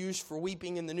words used for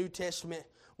weeping in the New Testament.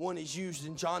 One is used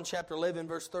in John chapter 11,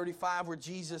 verse 35, where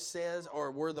Jesus says, or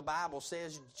where the Bible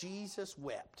says, Jesus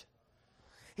wept.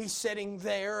 He's sitting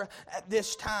there at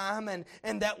this time,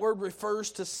 and that word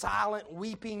refers to silent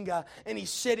weeping. And he's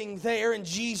sitting there, and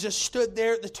Jesus stood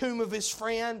there at the tomb of his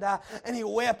friend, and he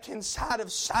wept inside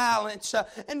of silence.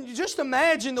 And you just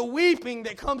imagine the weeping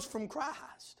that comes from Christ.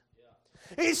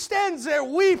 He stands there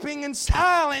weeping in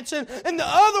silence. And the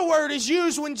other word is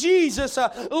used when Jesus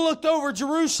looked over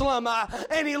Jerusalem.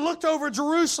 And he looked over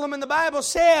Jerusalem, and the Bible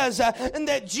says and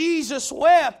that Jesus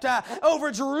wept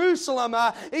over Jerusalem.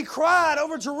 He cried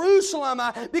over Jerusalem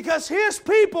because his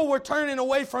people were turning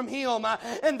away from him.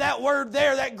 And that word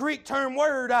there, that Greek term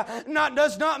word,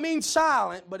 does not mean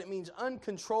silent, but it means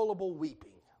uncontrollable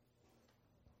weeping.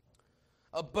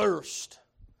 A burst,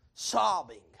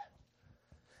 sobbing.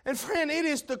 And friend, it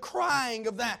is the crying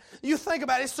of that. You think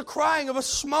about it, it's the crying of a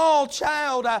small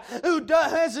child who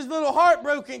has his little heart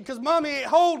broken because mommy ain't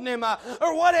holding him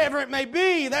or whatever it may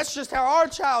be. That's just how our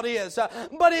child is.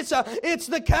 But it's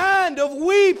the kind of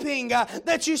weeping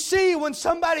that you see when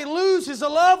somebody loses a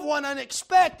loved one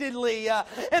unexpectedly.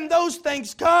 And those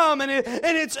things come, and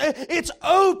it's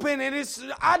open, and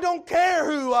I don't care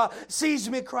who sees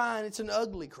me crying. It's an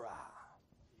ugly cry.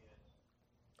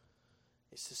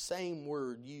 It's the same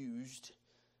word used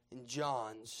in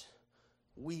John's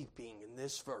weeping in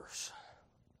this verse.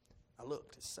 I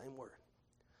looked, it's the same word.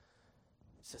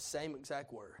 It's the same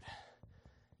exact word.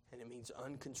 And it means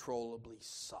uncontrollably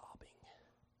sobbing.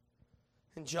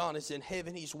 And John is in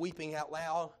heaven. He's weeping out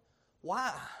loud.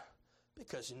 Why?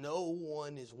 Because no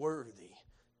one is worthy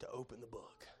to open the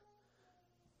book.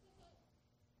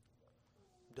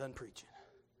 I'm done preaching.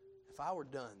 If I were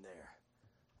done there,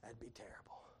 that'd be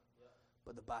terrible.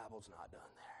 But the Bible's not done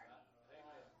there.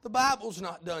 The Bible's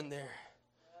not done there.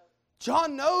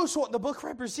 John knows what the book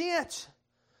represents.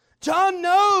 John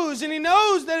knows, and he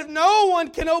knows that if no one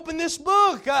can open this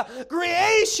book,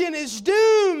 creation is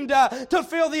doomed to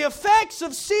feel the effects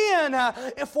of sin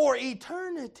for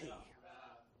eternity.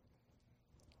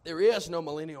 There is no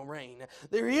millennial reign.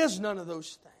 There is none of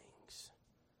those things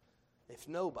if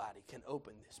nobody can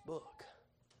open this book.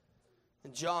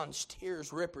 And John's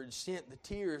tears represent the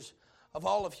tears of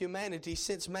all of humanity.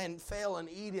 Since man fell in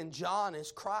Eden, John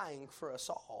is crying for us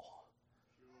all.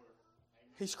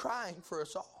 He's crying for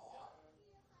us all.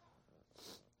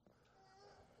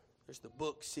 There's the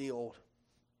book sealed.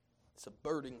 It's a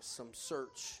burdensome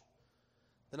search.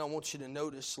 Then I want you to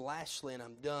notice lastly, and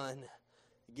I'm done,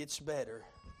 it gets better.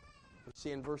 We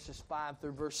see in verses 5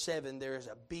 through verse 7, there is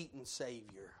a beaten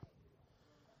Savior.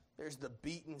 There's the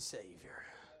beaten Savior.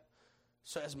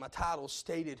 So as my title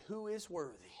stated, who is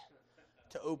worthy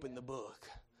to open the book?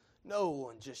 No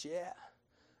one just yet.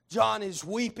 John is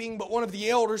weeping, but one of the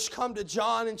elders come to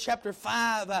John in chapter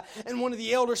 5, and one of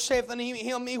the elders saith unto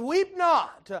him, weep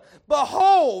not.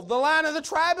 Behold, the Lion of the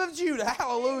tribe of Judah,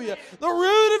 hallelujah, the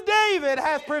root of David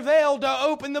hath prevailed to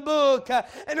open the book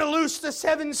and to loose the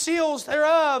 7 seals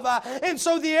thereof. And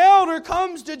so the elder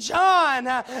comes to John,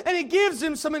 and he gives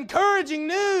him some encouraging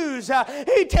news.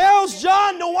 He tells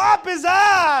John to wipe his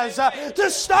eyes, to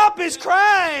stop his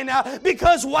crying,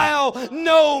 because while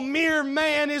no mere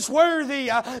man is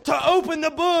worthy to open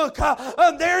the book,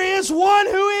 there is one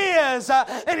who is.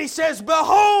 And he says,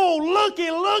 behold,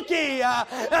 looky,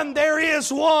 and there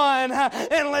is one.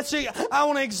 And let's see, I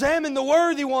want to examine the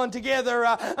worthy one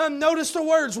together. Notice the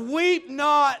words, weep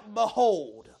not,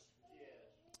 behold.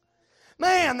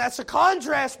 Man, that's a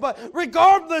contrast, but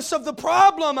regardless of the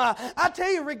problem, I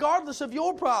tell you, regardless of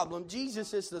your problem,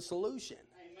 Jesus is the solution.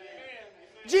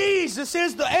 Jesus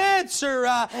is the answer,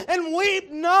 and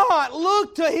weep not,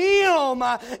 look to Him,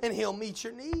 and He'll meet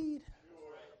your need.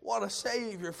 What a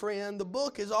Savior, friend. The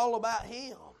book is all about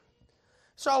Him.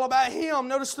 It's all about Him.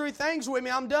 Notice 3 things with me.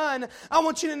 I'm done. I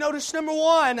want you to notice number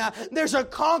 1, there's a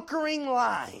conquering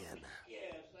lion.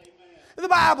 The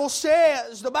Bible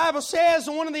says,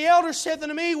 and one of the elders saith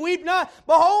unto me, weep not,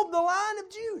 behold the Lion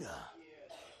of Judah.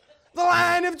 The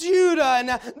Lion of Judah. And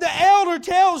the elder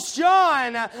tells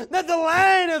John that the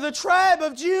Lion of the tribe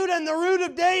of Judah and the root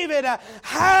of David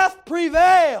hath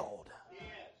prevailed.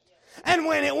 And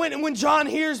when John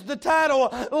hears the title,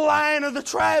 Lion of the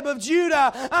tribe of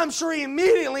Judah, I'm sure he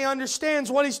immediately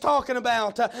understands what he's talking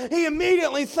about. He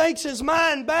immediately thinks his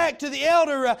mind back to the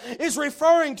elder is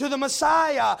referring to the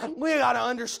Messiah. We got to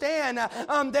understand,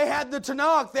 they had the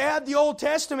Tanakh, they had the Old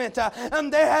Testament,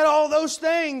 they had all those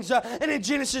things. And in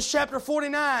Genesis chapter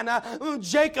 49,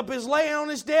 Jacob is laying on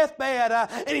his deathbed,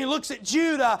 and he looks at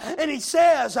Judah, and he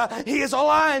says, he is a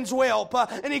lion's whelp.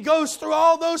 And he goes through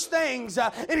all those things,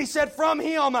 and he said, from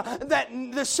him that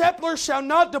the scepter shall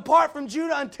not depart from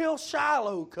Judah until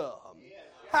Shiloh come.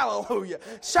 Hallelujah.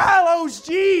 Shiloh's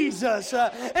Jesus.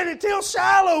 And until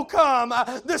Shiloh come,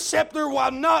 the scepter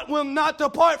will not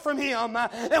depart from him.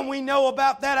 And we know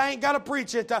about that. I ain't got to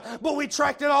preach it. But we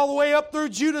tracked it all the way up through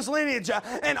Judah's lineage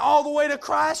and all the way to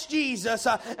Christ Jesus.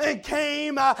 And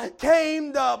came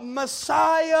the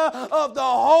Messiah of the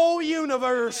whole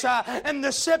universe. And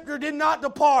the scepter did not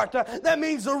depart. That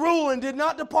means the ruling did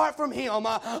not depart from him.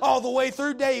 All the way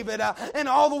through David and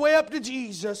all the way up to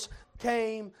Jesus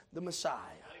came the Messiah.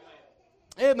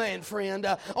 Amen, friend.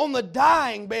 On the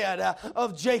dying bed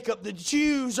of Jacob, the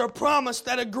Jews are promised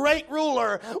that a great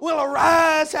ruler will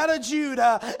arise out of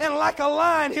Judah. And like a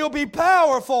lion, he'll be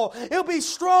powerful. He'll be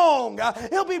strong.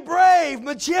 He'll be brave,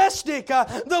 majestic.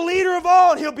 The leader of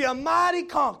all. He'll be a mighty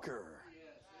conqueror.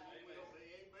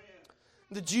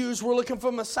 The Jews were looking for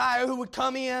a Messiah who would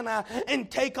come in and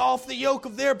take off the yoke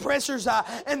of their oppressors,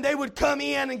 and they would come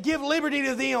in and give liberty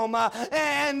to them.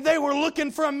 And they were looking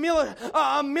for a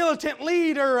militant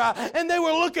leader, and they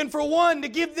were looking for one to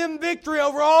give them victory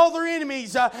over all their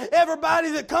enemies.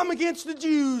 Everybody that come against the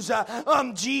Jews,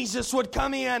 Jesus would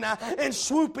come in and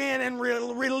swoop in and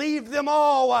relieve them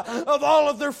all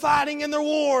of their fighting and their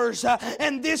wars.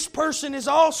 And this person is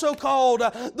also called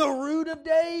the root of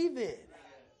David.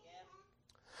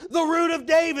 The root of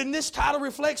David, and this title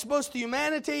reflects both the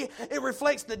humanity, it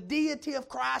reflects the deity of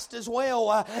Christ as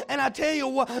well. And I tell you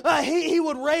what, he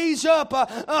would raise up,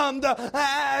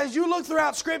 as you look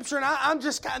throughout Scripture, and I'm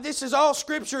just kind of, this is all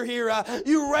Scripture here,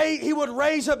 he would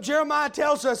raise up, Jeremiah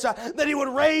tells us that he would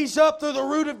raise up through the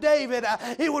root of David,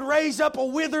 he would raise up a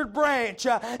withered branch,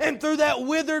 and through that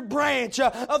withered branch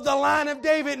of the line of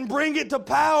David and bring it to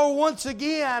power once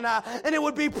again, and it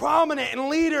would be prominent and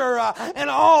leader and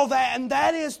all that, and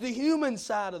that is the human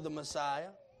side of the Messiah.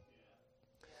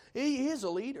 He is a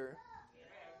leader.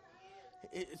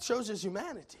 It shows his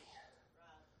humanity.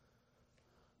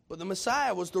 But the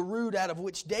Messiah was the root out of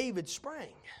which David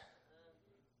sprang.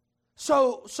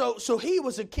 So he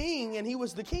was a king, and he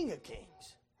was the King of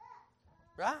Kings.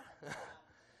 Right?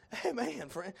 Amen,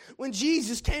 friend. When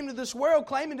Jesus came to this world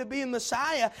claiming to be a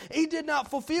Messiah, he did not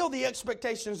fulfill the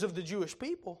expectations of the Jewish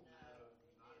people.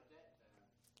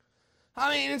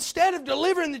 I mean, instead of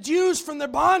delivering the Jews from their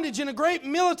bondage in a great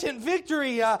militant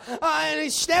victory and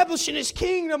establishing His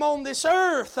kingdom on this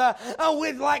earth,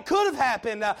 with like could have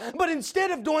happened, but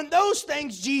instead of doing those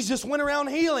things, Jesus went around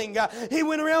healing. He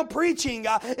went around preaching.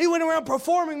 He went around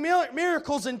performing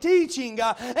miracles and teaching.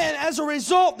 And as a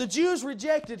result, the Jews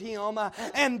rejected Him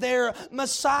and their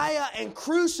Messiah and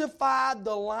crucified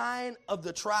the Lion of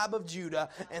the tribe of Judah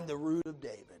and the root of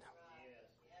David.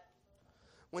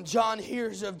 When John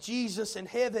hears of Jesus in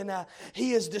heaven,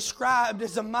 he is described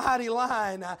as a mighty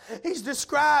lion. He's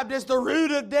described as the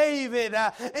root of David.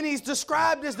 And he's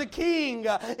described as the king.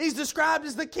 He's described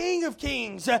as the King of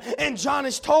Kings. And John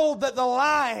is told that the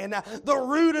lion, the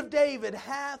root of David,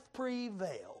 hath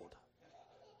prevailed.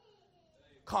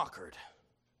 Conquered.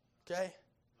 Okay?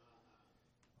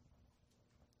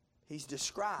 He's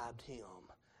described him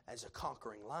as a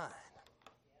conquering lion.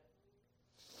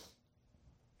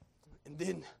 And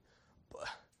then,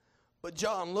 but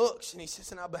John looks and he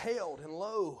says, and I beheld, and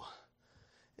lo,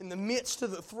 in the midst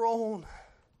of the throne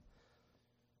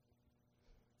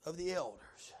of the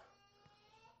elders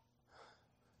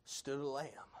stood a lamb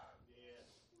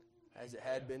as it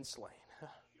had been slain.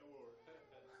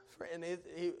 Friend,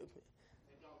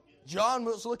 John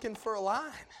was looking for a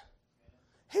lion.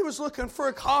 He was looking for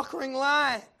a conquering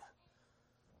lion.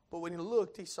 But when he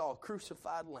looked, he saw a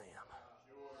crucified lamb.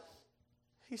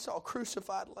 He saw a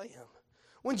crucified lamb.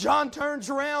 When John turns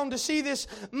around to see this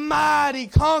mighty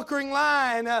conquering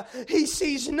lion, he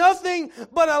sees nothing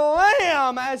but a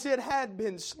lamb as it had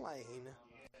been slain.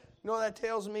 You know what that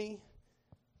tells me?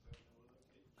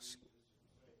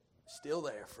 Still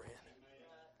there, friend.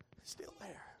 Still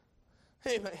there.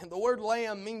 Amen. The word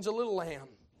lamb means a little lamb.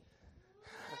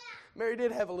 Mary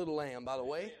did have a little lamb, by the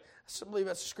way. I believe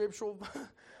that's scriptural.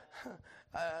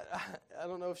 I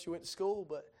don't know if she went to school,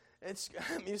 but it's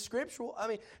scriptural.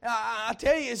 I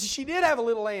tell you, she did have a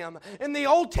little lamb. In the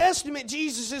Old Testament,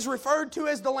 Jesus is referred to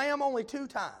as the lamb only 2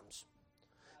 times.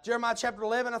 Jeremiah chapter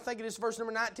 11, I think it is verse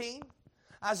number 19.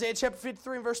 Isaiah chapter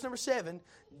 53 and verse number 7.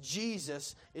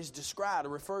 Jesus is described or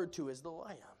referred to as the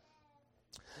lamb.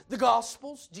 The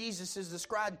Gospels, Jesus is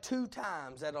described 2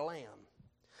 times as a lamb.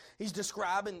 He's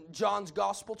described in John's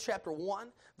Gospel, chapter 1,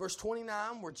 verse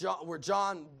 29, where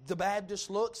John the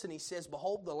Baptist looks and he says,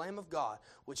 behold, the Lamb of God,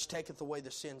 which taketh away the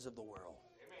sins of the world.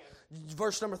 Amen.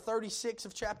 Verse number 36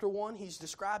 of chapter 1, he's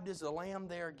described as the Lamb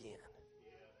there again.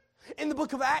 In the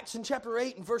book of Acts, in chapter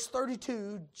 8, and verse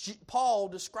 32, Paul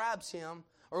describes him,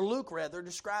 or Luke rather,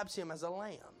 describes him as a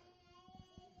lamb.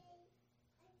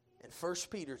 In 1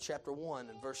 Peter chapter 1,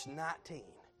 and verse 19,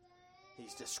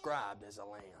 he's described as a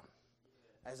lamb.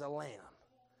 As a lamb.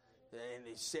 And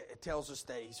it tells us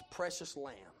that he's a precious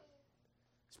lamb.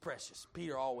 He's precious.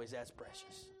 Peter always adds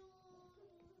precious.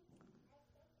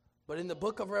 But in the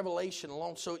book of Revelation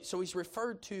alone, so he's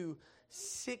referred to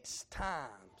 6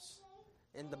 times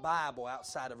in the Bible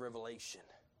outside of Revelation.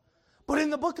 But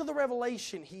in the book of the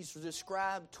Revelation, he's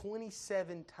described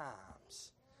 27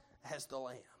 times as the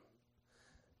lamb.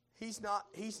 He's not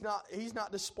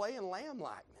displaying lamb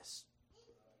likeness.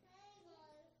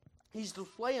 He's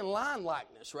displaying lion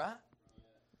likeness, right?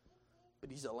 But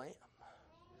he's a lamb.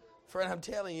 Friend, I'm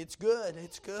telling you, it's good.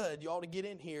 It's good. You ought to get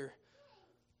in here.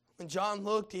 When John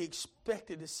looked, he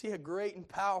expected to see a great and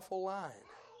powerful lion.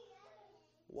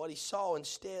 What he saw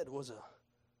instead was a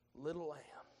little lamb.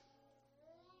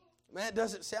 Man, it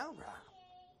doesn't sound right.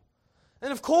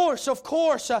 And of course,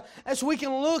 as we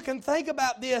can look and think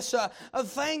about this,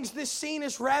 this scene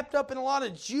is wrapped up in a lot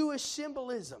of Jewish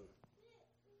symbolism.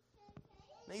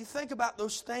 Now you think about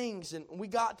those things, and we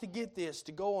got to get this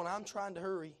to go on. I'm trying to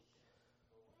hurry.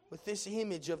 With this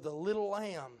image of the little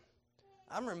lamb,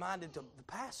 I'm reminded of the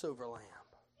Passover lamb.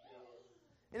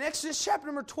 In Exodus chapter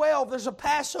number 12, there's a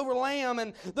Passover lamb,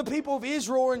 and the people of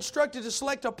Israel are instructed to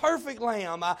select a perfect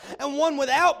lamb, and one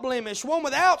without blemish, one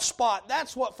without spot.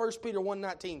 That's what 1 Peter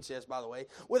 1:19 says, by the way.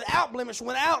 Without blemish,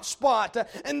 without spot.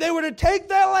 And they were to take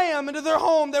that lamb into their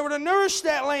home. They were to nourish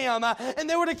that lamb, and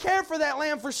they were to care for that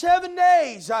lamb for 7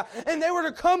 days. And they were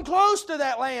to come close to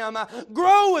that lamb,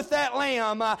 grow with that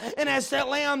lamb. And as that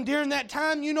lamb, during that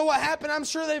time, you know what happened? I'm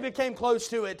sure they became close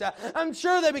to it. I'm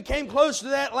sure they became close to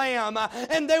that lamb.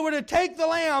 And they were to take the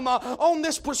lamb on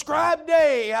this prescribed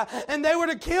day, and they were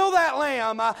to kill that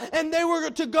lamb, and they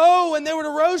were to go and they were to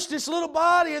roast its little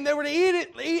body, and they were to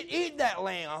eat that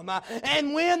lamb.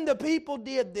 And when the people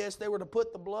did this, they were to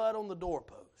put the blood on the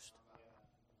doorpost,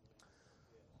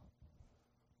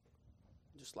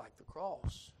 just like the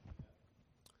cross.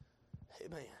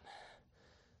 Amen.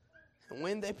 And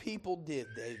when the people did,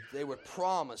 they were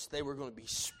promised they were going to be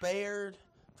spared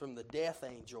from the death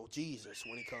angel, Jesus,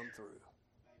 when He come through.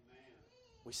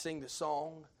 We sing the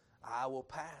song, I will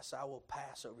pass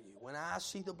over you when I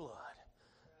see the blood.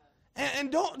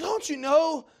 And don't you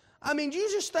know, I mean, you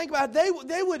just think about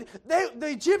it, the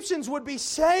Egyptians would be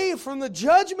saved from the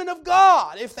judgment of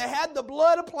God if they had the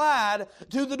blood applied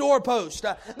to the doorpost.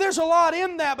 There's a lot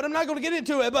in that, but I'm not going to get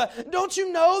into it. But don't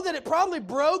you know that it probably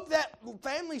broke that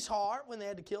family's heart when they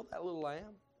had to kill that little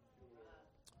lamb?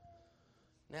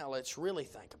 Now let's really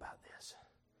think about this.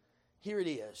 Here it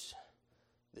is.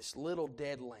 This little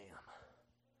dead lamb.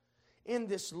 In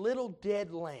this little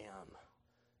dead lamb,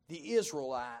 the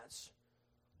Israelites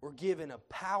were given a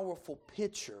powerful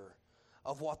picture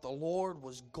of what the Lord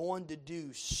was going to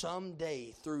do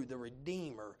someday through the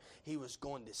Redeemer He was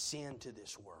going to send to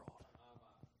this world.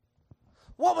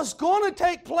 What was going to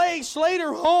take place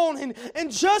later on,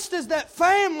 and just as that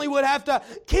family would have to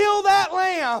kill that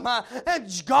lamb,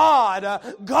 and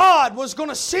God was going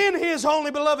to send His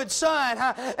only beloved Son,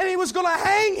 and He was going to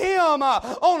hang Him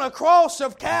on a cross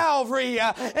of Calvary.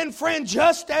 And friend,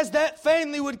 just as that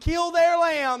family would kill their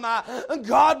lamb,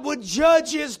 God would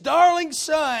judge His darling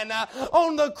Son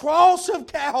on the cross of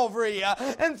Calvary.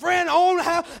 And friend,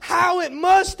 on how it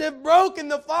must have broken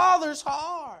the Father's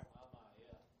heart.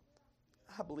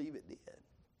 I believe it did.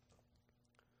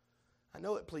 I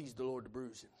know it pleased the Lord to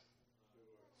bruise Him.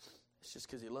 It's just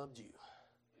because He loved you.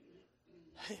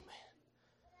 Amen.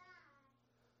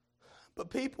 But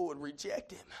people would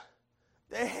reject Him.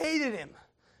 They hated Him.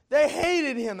 They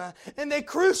hated Him, and they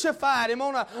crucified Him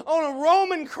on a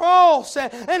Roman cross,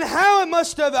 and how it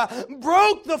must have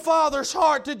broke the Father's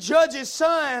heart to judge His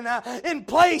Son in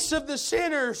place of the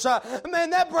sinners. Man,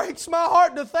 that breaks my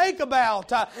heart to think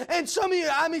about. And some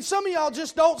of y'all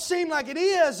just don't seem like it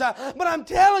is, but I'm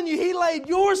telling you, He laid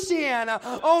your sin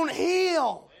on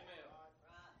Him.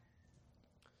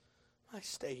 I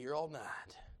stay here all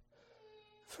night.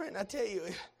 Friend, I tell you,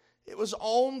 it was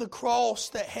on the cross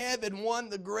that heaven won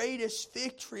the greatest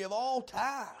victory of all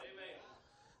time.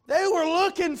 They were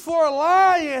looking for a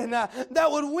lion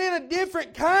that would win a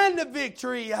different kind of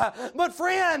victory. But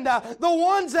friend, the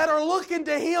ones that are looking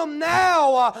to Him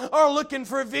now are looking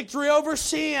for victory over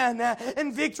sin,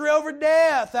 and victory over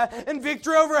death, and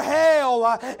victory over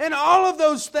hell, and all of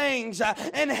those things.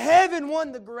 And heaven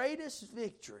won the greatest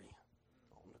victory.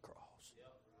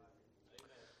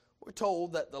 We're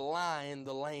told that the lion,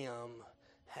 the lamb,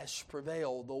 has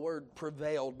prevailed. The word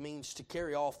prevailed means to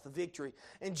carry off the victory.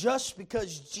 And just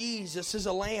because Jesus is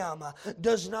a lamb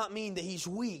does not mean that He's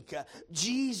weak.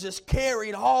 Jesus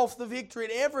carried off the victory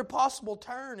at every possible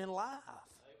turn in life.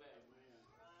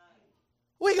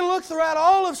 We can look throughout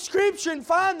all of Scripture and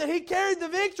find that He carried the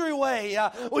victory away.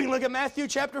 We can look at Matthew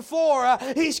chapter 4.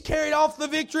 He's carried off the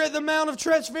victory at the Mount of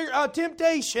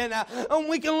Temptation. And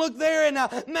we can look there in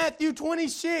Matthew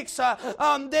 26,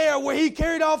 there where He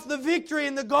carried off the victory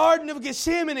in the Garden of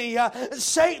Gethsemane.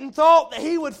 Satan thought that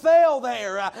he would fail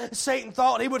there. Satan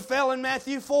thought he would fail in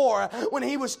Matthew 4 when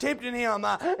he was tempting Him.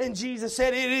 And Jesus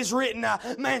said, "It is written,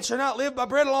 man shall not live by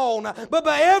bread alone, but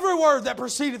by every word that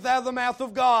proceedeth out of the mouth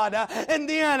of God."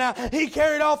 And then He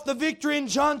carried off the victory in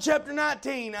John chapter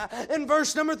 19. In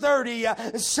verse number 30,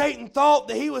 Satan thought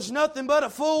that he was nothing but a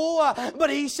fool, but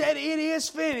he said, "It is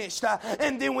finished."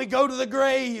 And then we go to the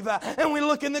grave, and we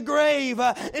look in the grave,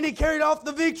 and He carried off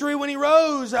the victory when He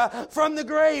rose from the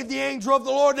grave. The angel of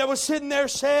the Lord that was sitting there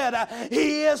said,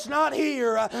 "He is not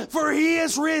here, for He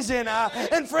is risen."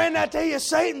 And friend, I tell you,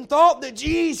 Satan thought that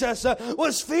Jesus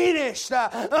was finished,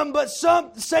 but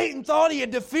Satan thought he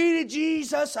had defeated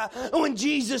Jesus when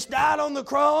Jesus Jesus died on the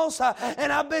cross,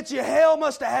 and I bet you hell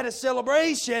must have had a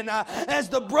celebration as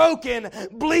the broken,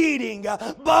 bleeding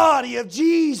body of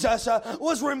Jesus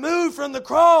was removed from the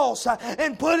cross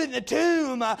and put in the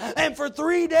tomb. And for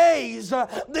 3 days,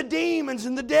 the demons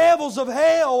and the devils of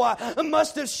hell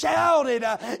must have shouted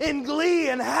in glee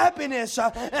and happiness,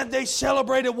 and they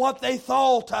celebrated what they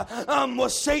thought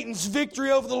was Satan's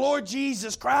victory over the Lord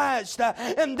Jesus Christ.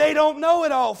 And they don't know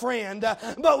it all, friend.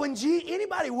 But when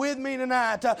anybody with me tonight?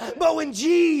 But when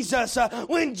Jesus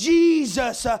went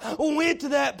to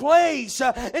that place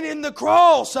and in the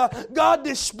cross, God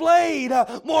displayed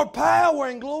more power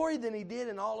and glory than He did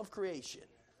in all of creation.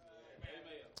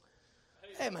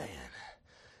 Amen.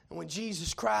 And when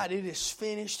Jesus cried, "It is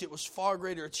finished," it was far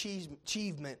greater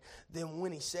achievement than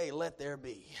when He said, "Let there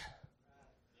be."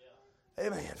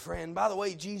 Amen, friend. By the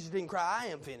way, Jesus didn't cry, "I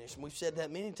am finished." And we've said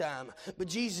that many times. But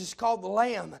Jesus called the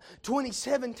Lamb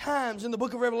 27 times in the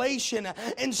book of Revelation.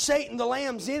 And Satan, the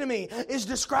Lamb's enemy, is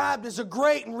described as a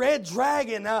great and red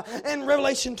dragon in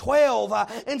Revelation 12.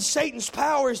 And Satan's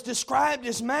power is described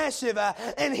as massive.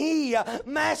 And he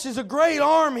masses a great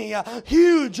army, a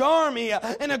huge army,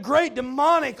 and a great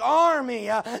demonic army.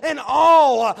 And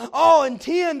all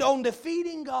intend on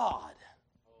defeating God.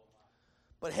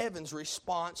 But heaven's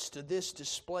response to this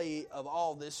display of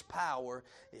all this power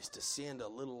is to send a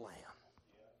little lamb.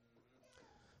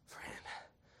 Friend,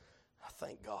 I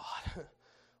thank God.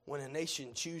 When a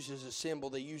nation chooses a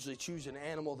symbol, they usually choose an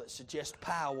animal that suggests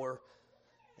power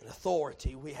and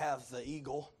authority. We have the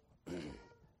eagle.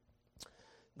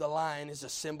 The lion is a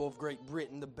symbol of Great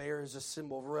Britain. The bear is a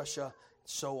symbol of Russia, and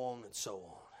so on and so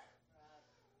on.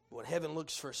 But when heaven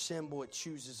looks for a symbol, it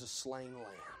chooses a slain lamb.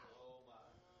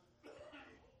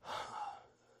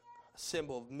 A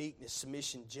symbol of meekness,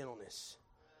 submission, gentleness.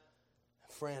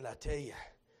 Friend, I tell you,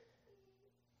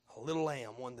 a little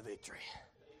lamb won the victory.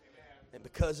 And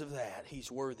because of that,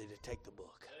 He's worthy to take the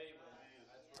book.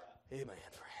 Amen, friend.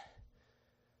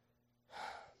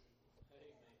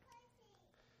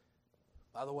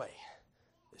 By the way,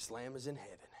 this lamb is in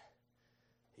heaven.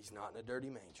 He's not in a dirty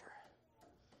manger.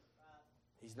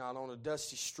 He's not on the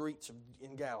dusty streets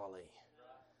in Galilee.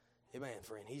 Amen,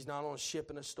 friend. He's not on a ship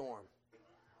in a storm.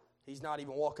 He's not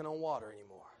even walking on water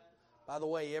anymore. By the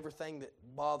way, everything that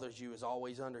bothers you is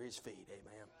always under His feet.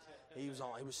 Amen. He was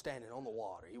standing on the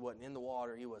water. He wasn't in the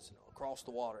water. He wasn't across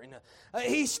the water. And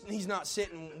he's not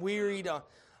sitting wearied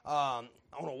on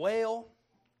a whale.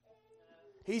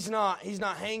 He's not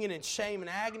hanging in shame and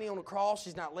agony on a cross.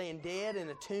 He's not laying dead in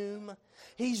a tomb.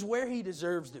 He's where He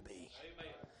deserves to be.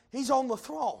 He's on the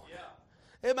throne.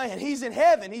 Amen. He's in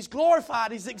heaven. He's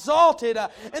glorified. He's exalted.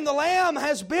 And the Lamb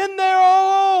has been there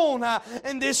all along.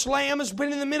 And this Lamb has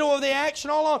been in the middle of the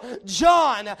action all along.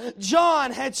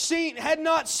 John had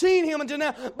not seen Him until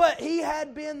now, but he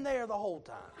had been there the whole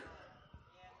time.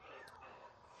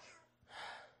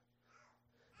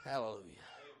 Hallelujah.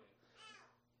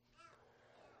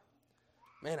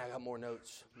 Man, I got more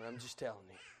notes, but I'm just telling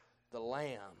you. The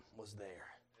Lamb was there.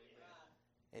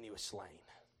 And He was slain.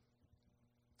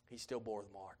 He still bore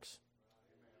the marks.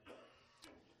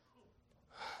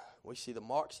 We see the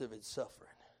marks of His suffering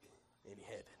in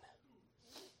heaven.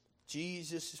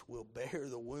 Jesus will bear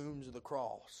the wounds of the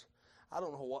cross. I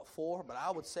don't know what for, but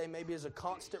I would say maybe as a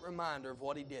constant reminder of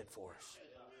what He did for us.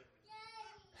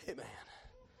 Amen.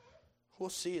 We'll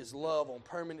see His love on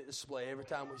permanent display every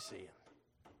time we see Him.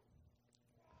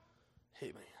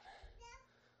 Amen.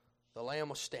 The Lamb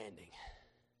was standing.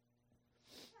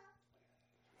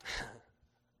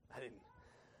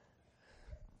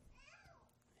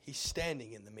 He's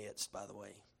standing in the midst, by the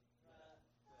way.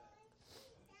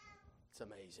 It's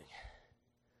amazing.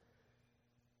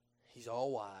 He's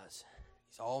all wise.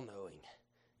 He's all knowing.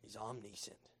 He's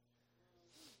omniscient.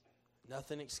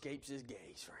 Nothing escapes His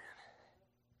gaze, friend.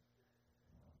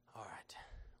 All right.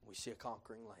 We see a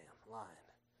conquering lion.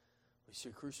 We see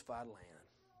a crucified lamb.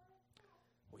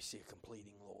 We see a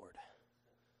completing Lord.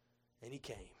 And He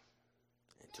came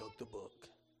and took the book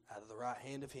out of the right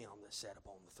hand of Him that sat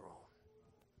upon the throne.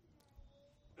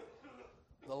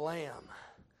 The Lamb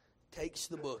takes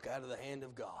the book out of the hand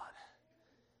of God.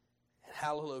 And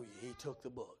hallelujah, He took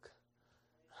the book.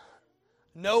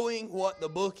 Knowing what the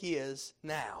book is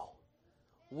now,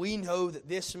 we know that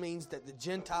this means that the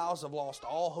Gentiles have lost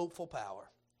all hopeful power.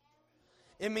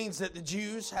 It means that the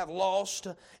Jews have lost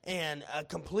and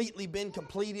completely been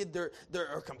completed. They're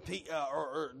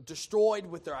destroyed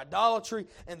with their idolatry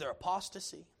and their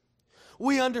apostasy.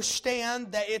 We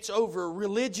understand that it's over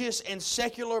religious and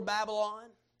secular Babylon,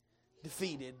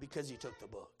 defeated because He took the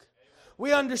book.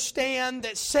 We understand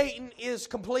that Satan is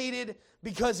completed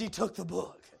because He took the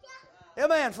book.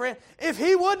 Amen, friend. If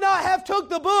He would not have took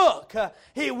the book,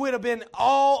 it would have been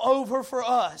all over for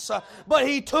us. But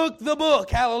He took the book,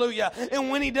 hallelujah. And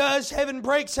when He does, heaven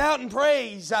breaks out in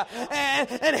praise.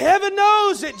 And heaven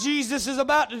knows that Jesus is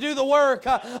about to do the work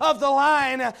of the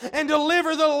line and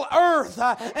deliver the earth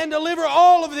and deliver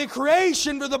all of the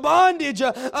creation from the bondage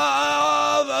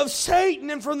of Satan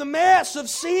and from the mess of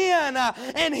sin.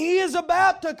 And He is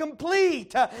about to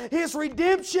complete His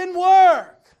redemption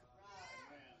work.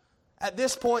 At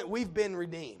this point, we've been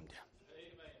redeemed.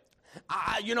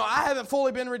 I haven't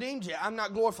fully been redeemed yet. I'm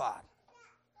not glorified.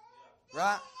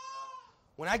 Right?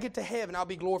 When I get to heaven, I'll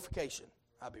be glorification.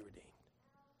 I'll be redeemed.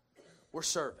 We're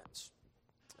servants.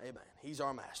 Amen. He's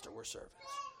our master. We're servants.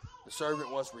 The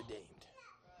servant was redeemed.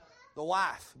 The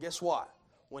wife, guess what?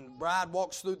 When the bride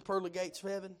walks through the pearly gates of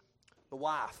heaven, the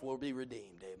wife will be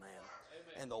redeemed. Amen.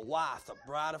 And the wife, the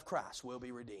bride of Christ, will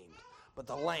be redeemed. But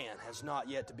the land has not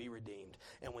yet to be redeemed.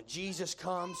 And when Jesus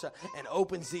comes and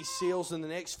opens these seals in the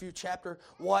next few chapters,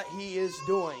 what He is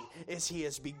doing is He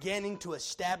is beginning to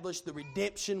establish the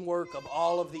redemption work of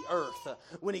all of the earth.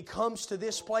 When He comes to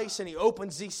this place and He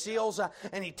opens these seals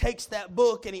and He takes that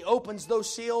book and He opens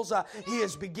those seals, He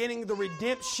is beginning the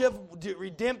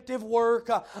redemptive work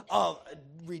of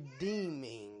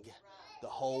redeeming the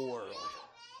whole world.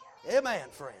 Amen,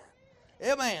 friend.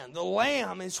 Amen. The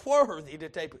Lamb is worthy to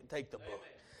take the book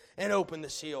and open the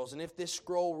seals. And if this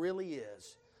scroll really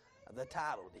is the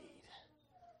title deed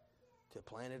to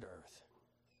planet Earth,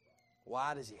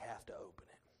 why does He have to open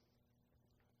it?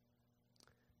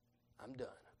 I'm done,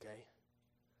 okay?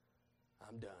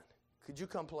 I'm done. Could you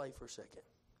come play for a second?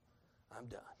 I'm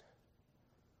done.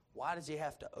 Why does He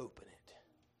have to open it?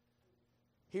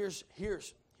 Here's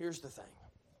the thing.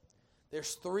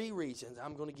 There's 3 reasons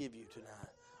I'm going to give you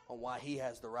tonight on why He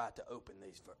has the right to open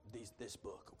this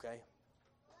book, okay?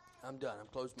 I'm done. I'm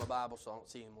closing my Bible so I don't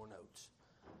see any more notes.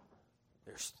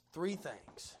 There's 3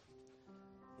 things.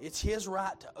 It's His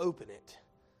right to open it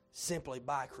simply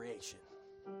by creation.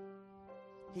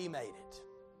 He made it.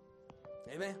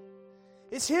 Amen?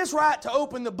 It's His right to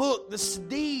open the book, the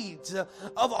deeds of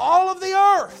all of the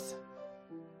earth,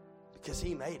 because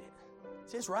He made it.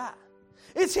 It's His right.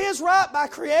 It's His right by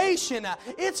creation.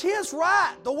 It's His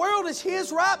right. The world is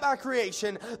His right by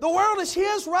creation. The world is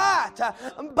His right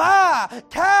by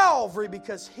Calvary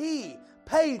because He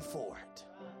paid for it.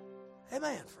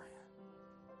 Amen,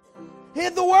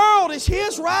 friend. The world is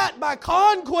His right by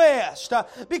conquest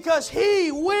because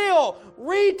He will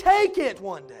retake it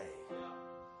one day.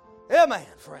 Amen,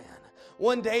 friend.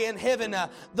 One day in heaven,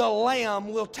 the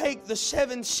Lamb will take the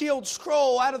 7-sealed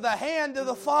scroll out of the hand of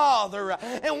the Father.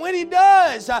 And when He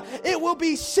does, it will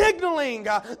be signaling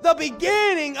the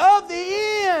beginning of the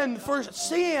end for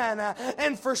sin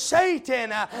and for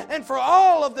Satan and for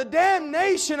all of the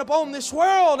damnation upon this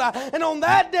world. And on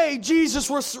that day, Jesus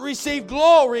will receive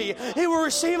glory. He will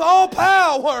receive all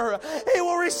power. He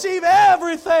will receive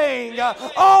everything.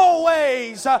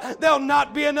 Always. There'll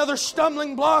not be another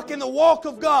stumbling block in the walk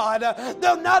of God.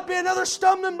 There'll not be another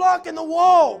stumbling block in the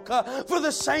walk for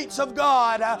the saints of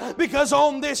God, because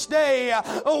on this day,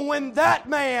 when that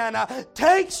man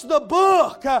takes the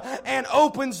book and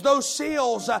opens those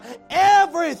seals,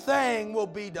 everything will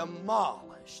be demolished.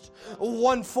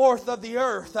 1/4 of the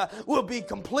earth will be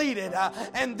completed,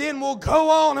 and then we'll go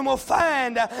on and we'll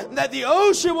find that the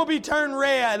ocean will be turned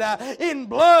red in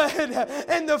blood,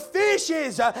 and the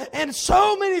fishes and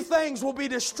so many things will be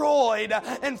destroyed.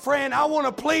 And friend, I want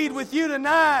to plead with you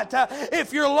tonight,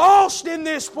 if you're lost in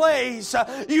this place,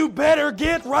 you better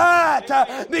get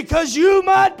right, because you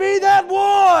might be that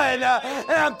one.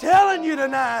 And I'm telling you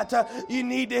tonight, you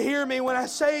need to hear me when I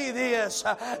say this.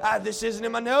 This isn't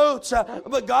in my notes,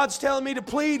 but God's telling me to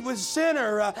plead with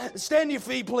sinner. Stand to your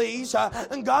feet, please.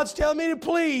 And God's telling me to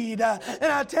plead.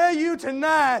 And I tell you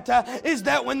tonight is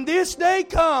that when this day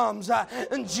comes,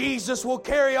 and Jesus will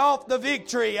carry off the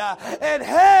victory, and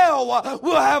hell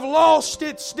will have lost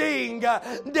its sting.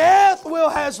 Death will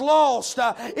has lost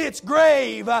its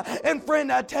grave. And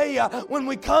friend, I tell you, when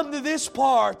we come to this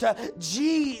part,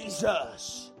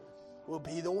 Jesus will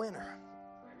be the winner.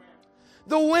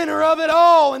 The winner of it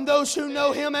all, and those who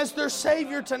know Him as their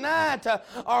Savior tonight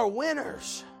are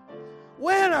winners.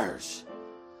 Winners.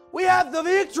 We have the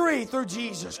victory through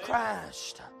Jesus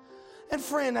Christ. And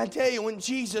friend, I tell you, when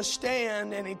Jesus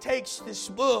stands and He takes this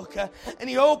book and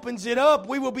He opens it up,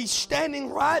 we will be standing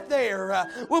right there.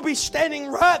 We'll be standing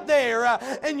right there,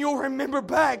 and you'll remember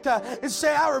back and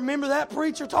say, I remember that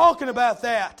preacher talking about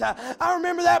that. I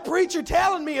remember that preacher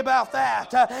telling me about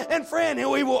that. And friend,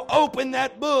 we will open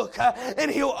that book,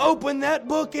 and He'll open that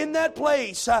book in that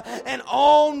place. And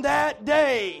on that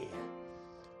day,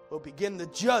 will begin the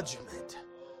judgment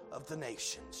of the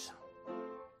nations.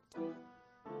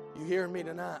 You hearing me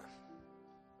tonight?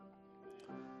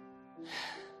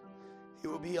 He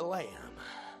will be a lamb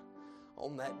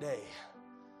on that day.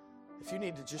 If you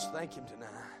need to just thank Him tonight,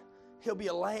 He'll be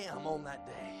a lamb on that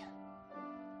day.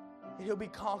 And He'll be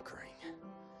conquering.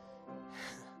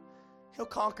 He'll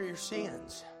conquer your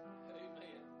sins. Amen.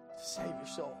 To save your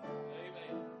soul.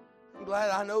 Amen. I'm glad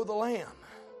I know the Lamb.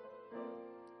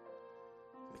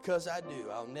 Because I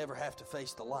do, I'll never have to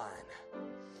face the lion.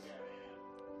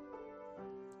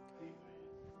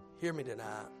 Hear me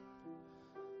tonight.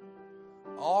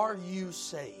 Are you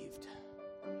saved?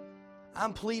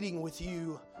 I'm pleading with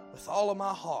you with all of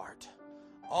my heart.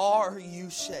 Are you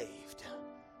saved?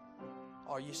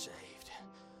 Are you saved?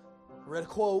 I read a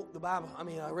quote,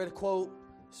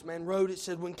 this man wrote, it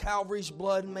said, when Calvary's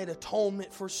blood made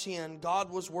atonement for sin, God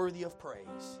was worthy of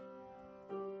praise.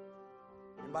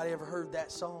 Anybody ever heard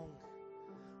that song?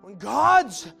 When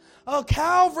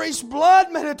Calvary's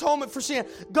blood made atonement for sin,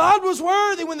 God was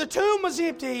worthy when the tomb was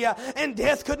empty and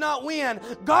death could not win.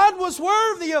 God was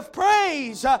worthy of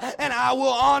praise, and I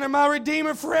will honor my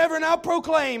Redeemer forever, and I'll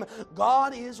proclaim,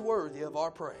 God is worthy of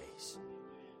our praise.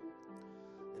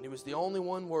 And He was the only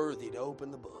one worthy to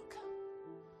open the book.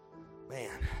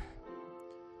 Man,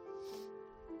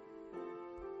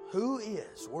 who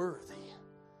is worthy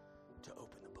to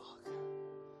open the book?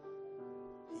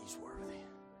 He's worthy.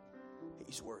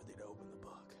 He's worthy to open the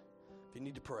book. If you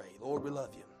need to pray, Lord, we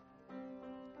love You.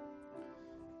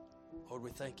 Lord,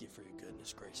 we thank You for Your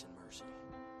goodness, grace, and mercy.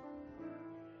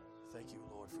 Thank You,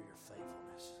 Lord, for Your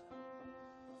faithfulness.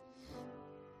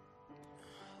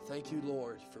 Thank You,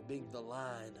 Lord, for being the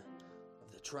Lion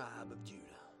of the tribe of Judah.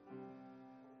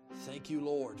 Thank You,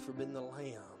 Lord, for being the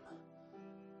Lamb,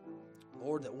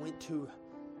 Lord,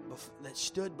 that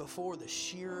stood before the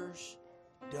shearers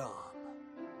dumb.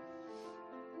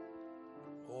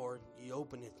 Lord, You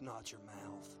openeth not Your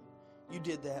mouth. You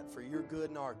did that for Your good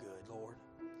and our good, Lord.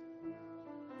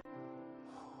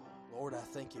 Lord, I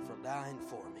thank You for dying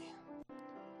for me.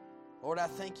 Lord, I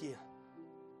thank You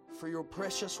for Your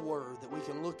precious word that we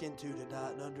can look into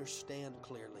tonight and understand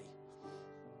clearly.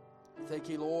 Thank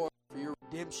You, Lord, for Your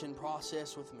redemption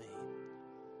process with me.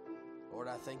 Lord,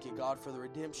 I thank You, God, for the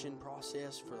redemption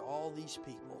process for all these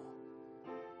people.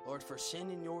 Lord, for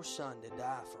sending Your Son to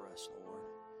die for us, Lord.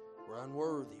 We're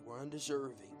unworthy, we're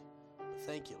undeserving. But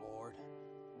thank You, Lord.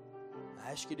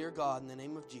 I ask You, dear God, in the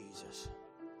name of Jesus,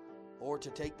 Lord, to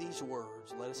take these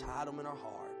words, let us hide them in our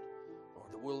heart.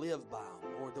 Lord, that we'll live by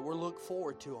them. Lord, that we'll look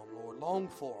forward to them, Lord, long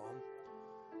for them.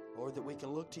 Lord, that we can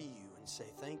look to You and say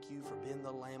thank You for being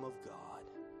the Lamb of God.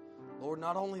 Lord,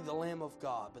 not only the Lamb of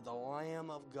God, but the Lamb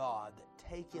of God that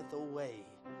taketh away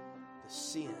the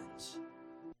sins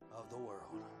of the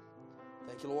world.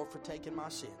 Thank You, Lord, for taking my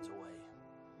sins away,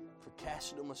 for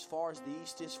casting them as far as the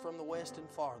east is from the west and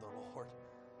farther, Lord.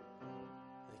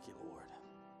 Thank You, Lord.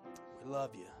 We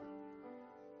love You.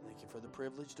 Thank You for the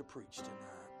privilege to preach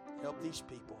tonight. Help these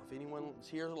people. If anyone is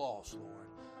here lost, Lord,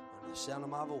 under the sound of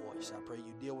my voice, I pray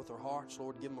You deal with their hearts,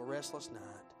 Lord. Give them a restless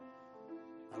night.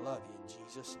 I love You in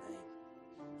Jesus' name.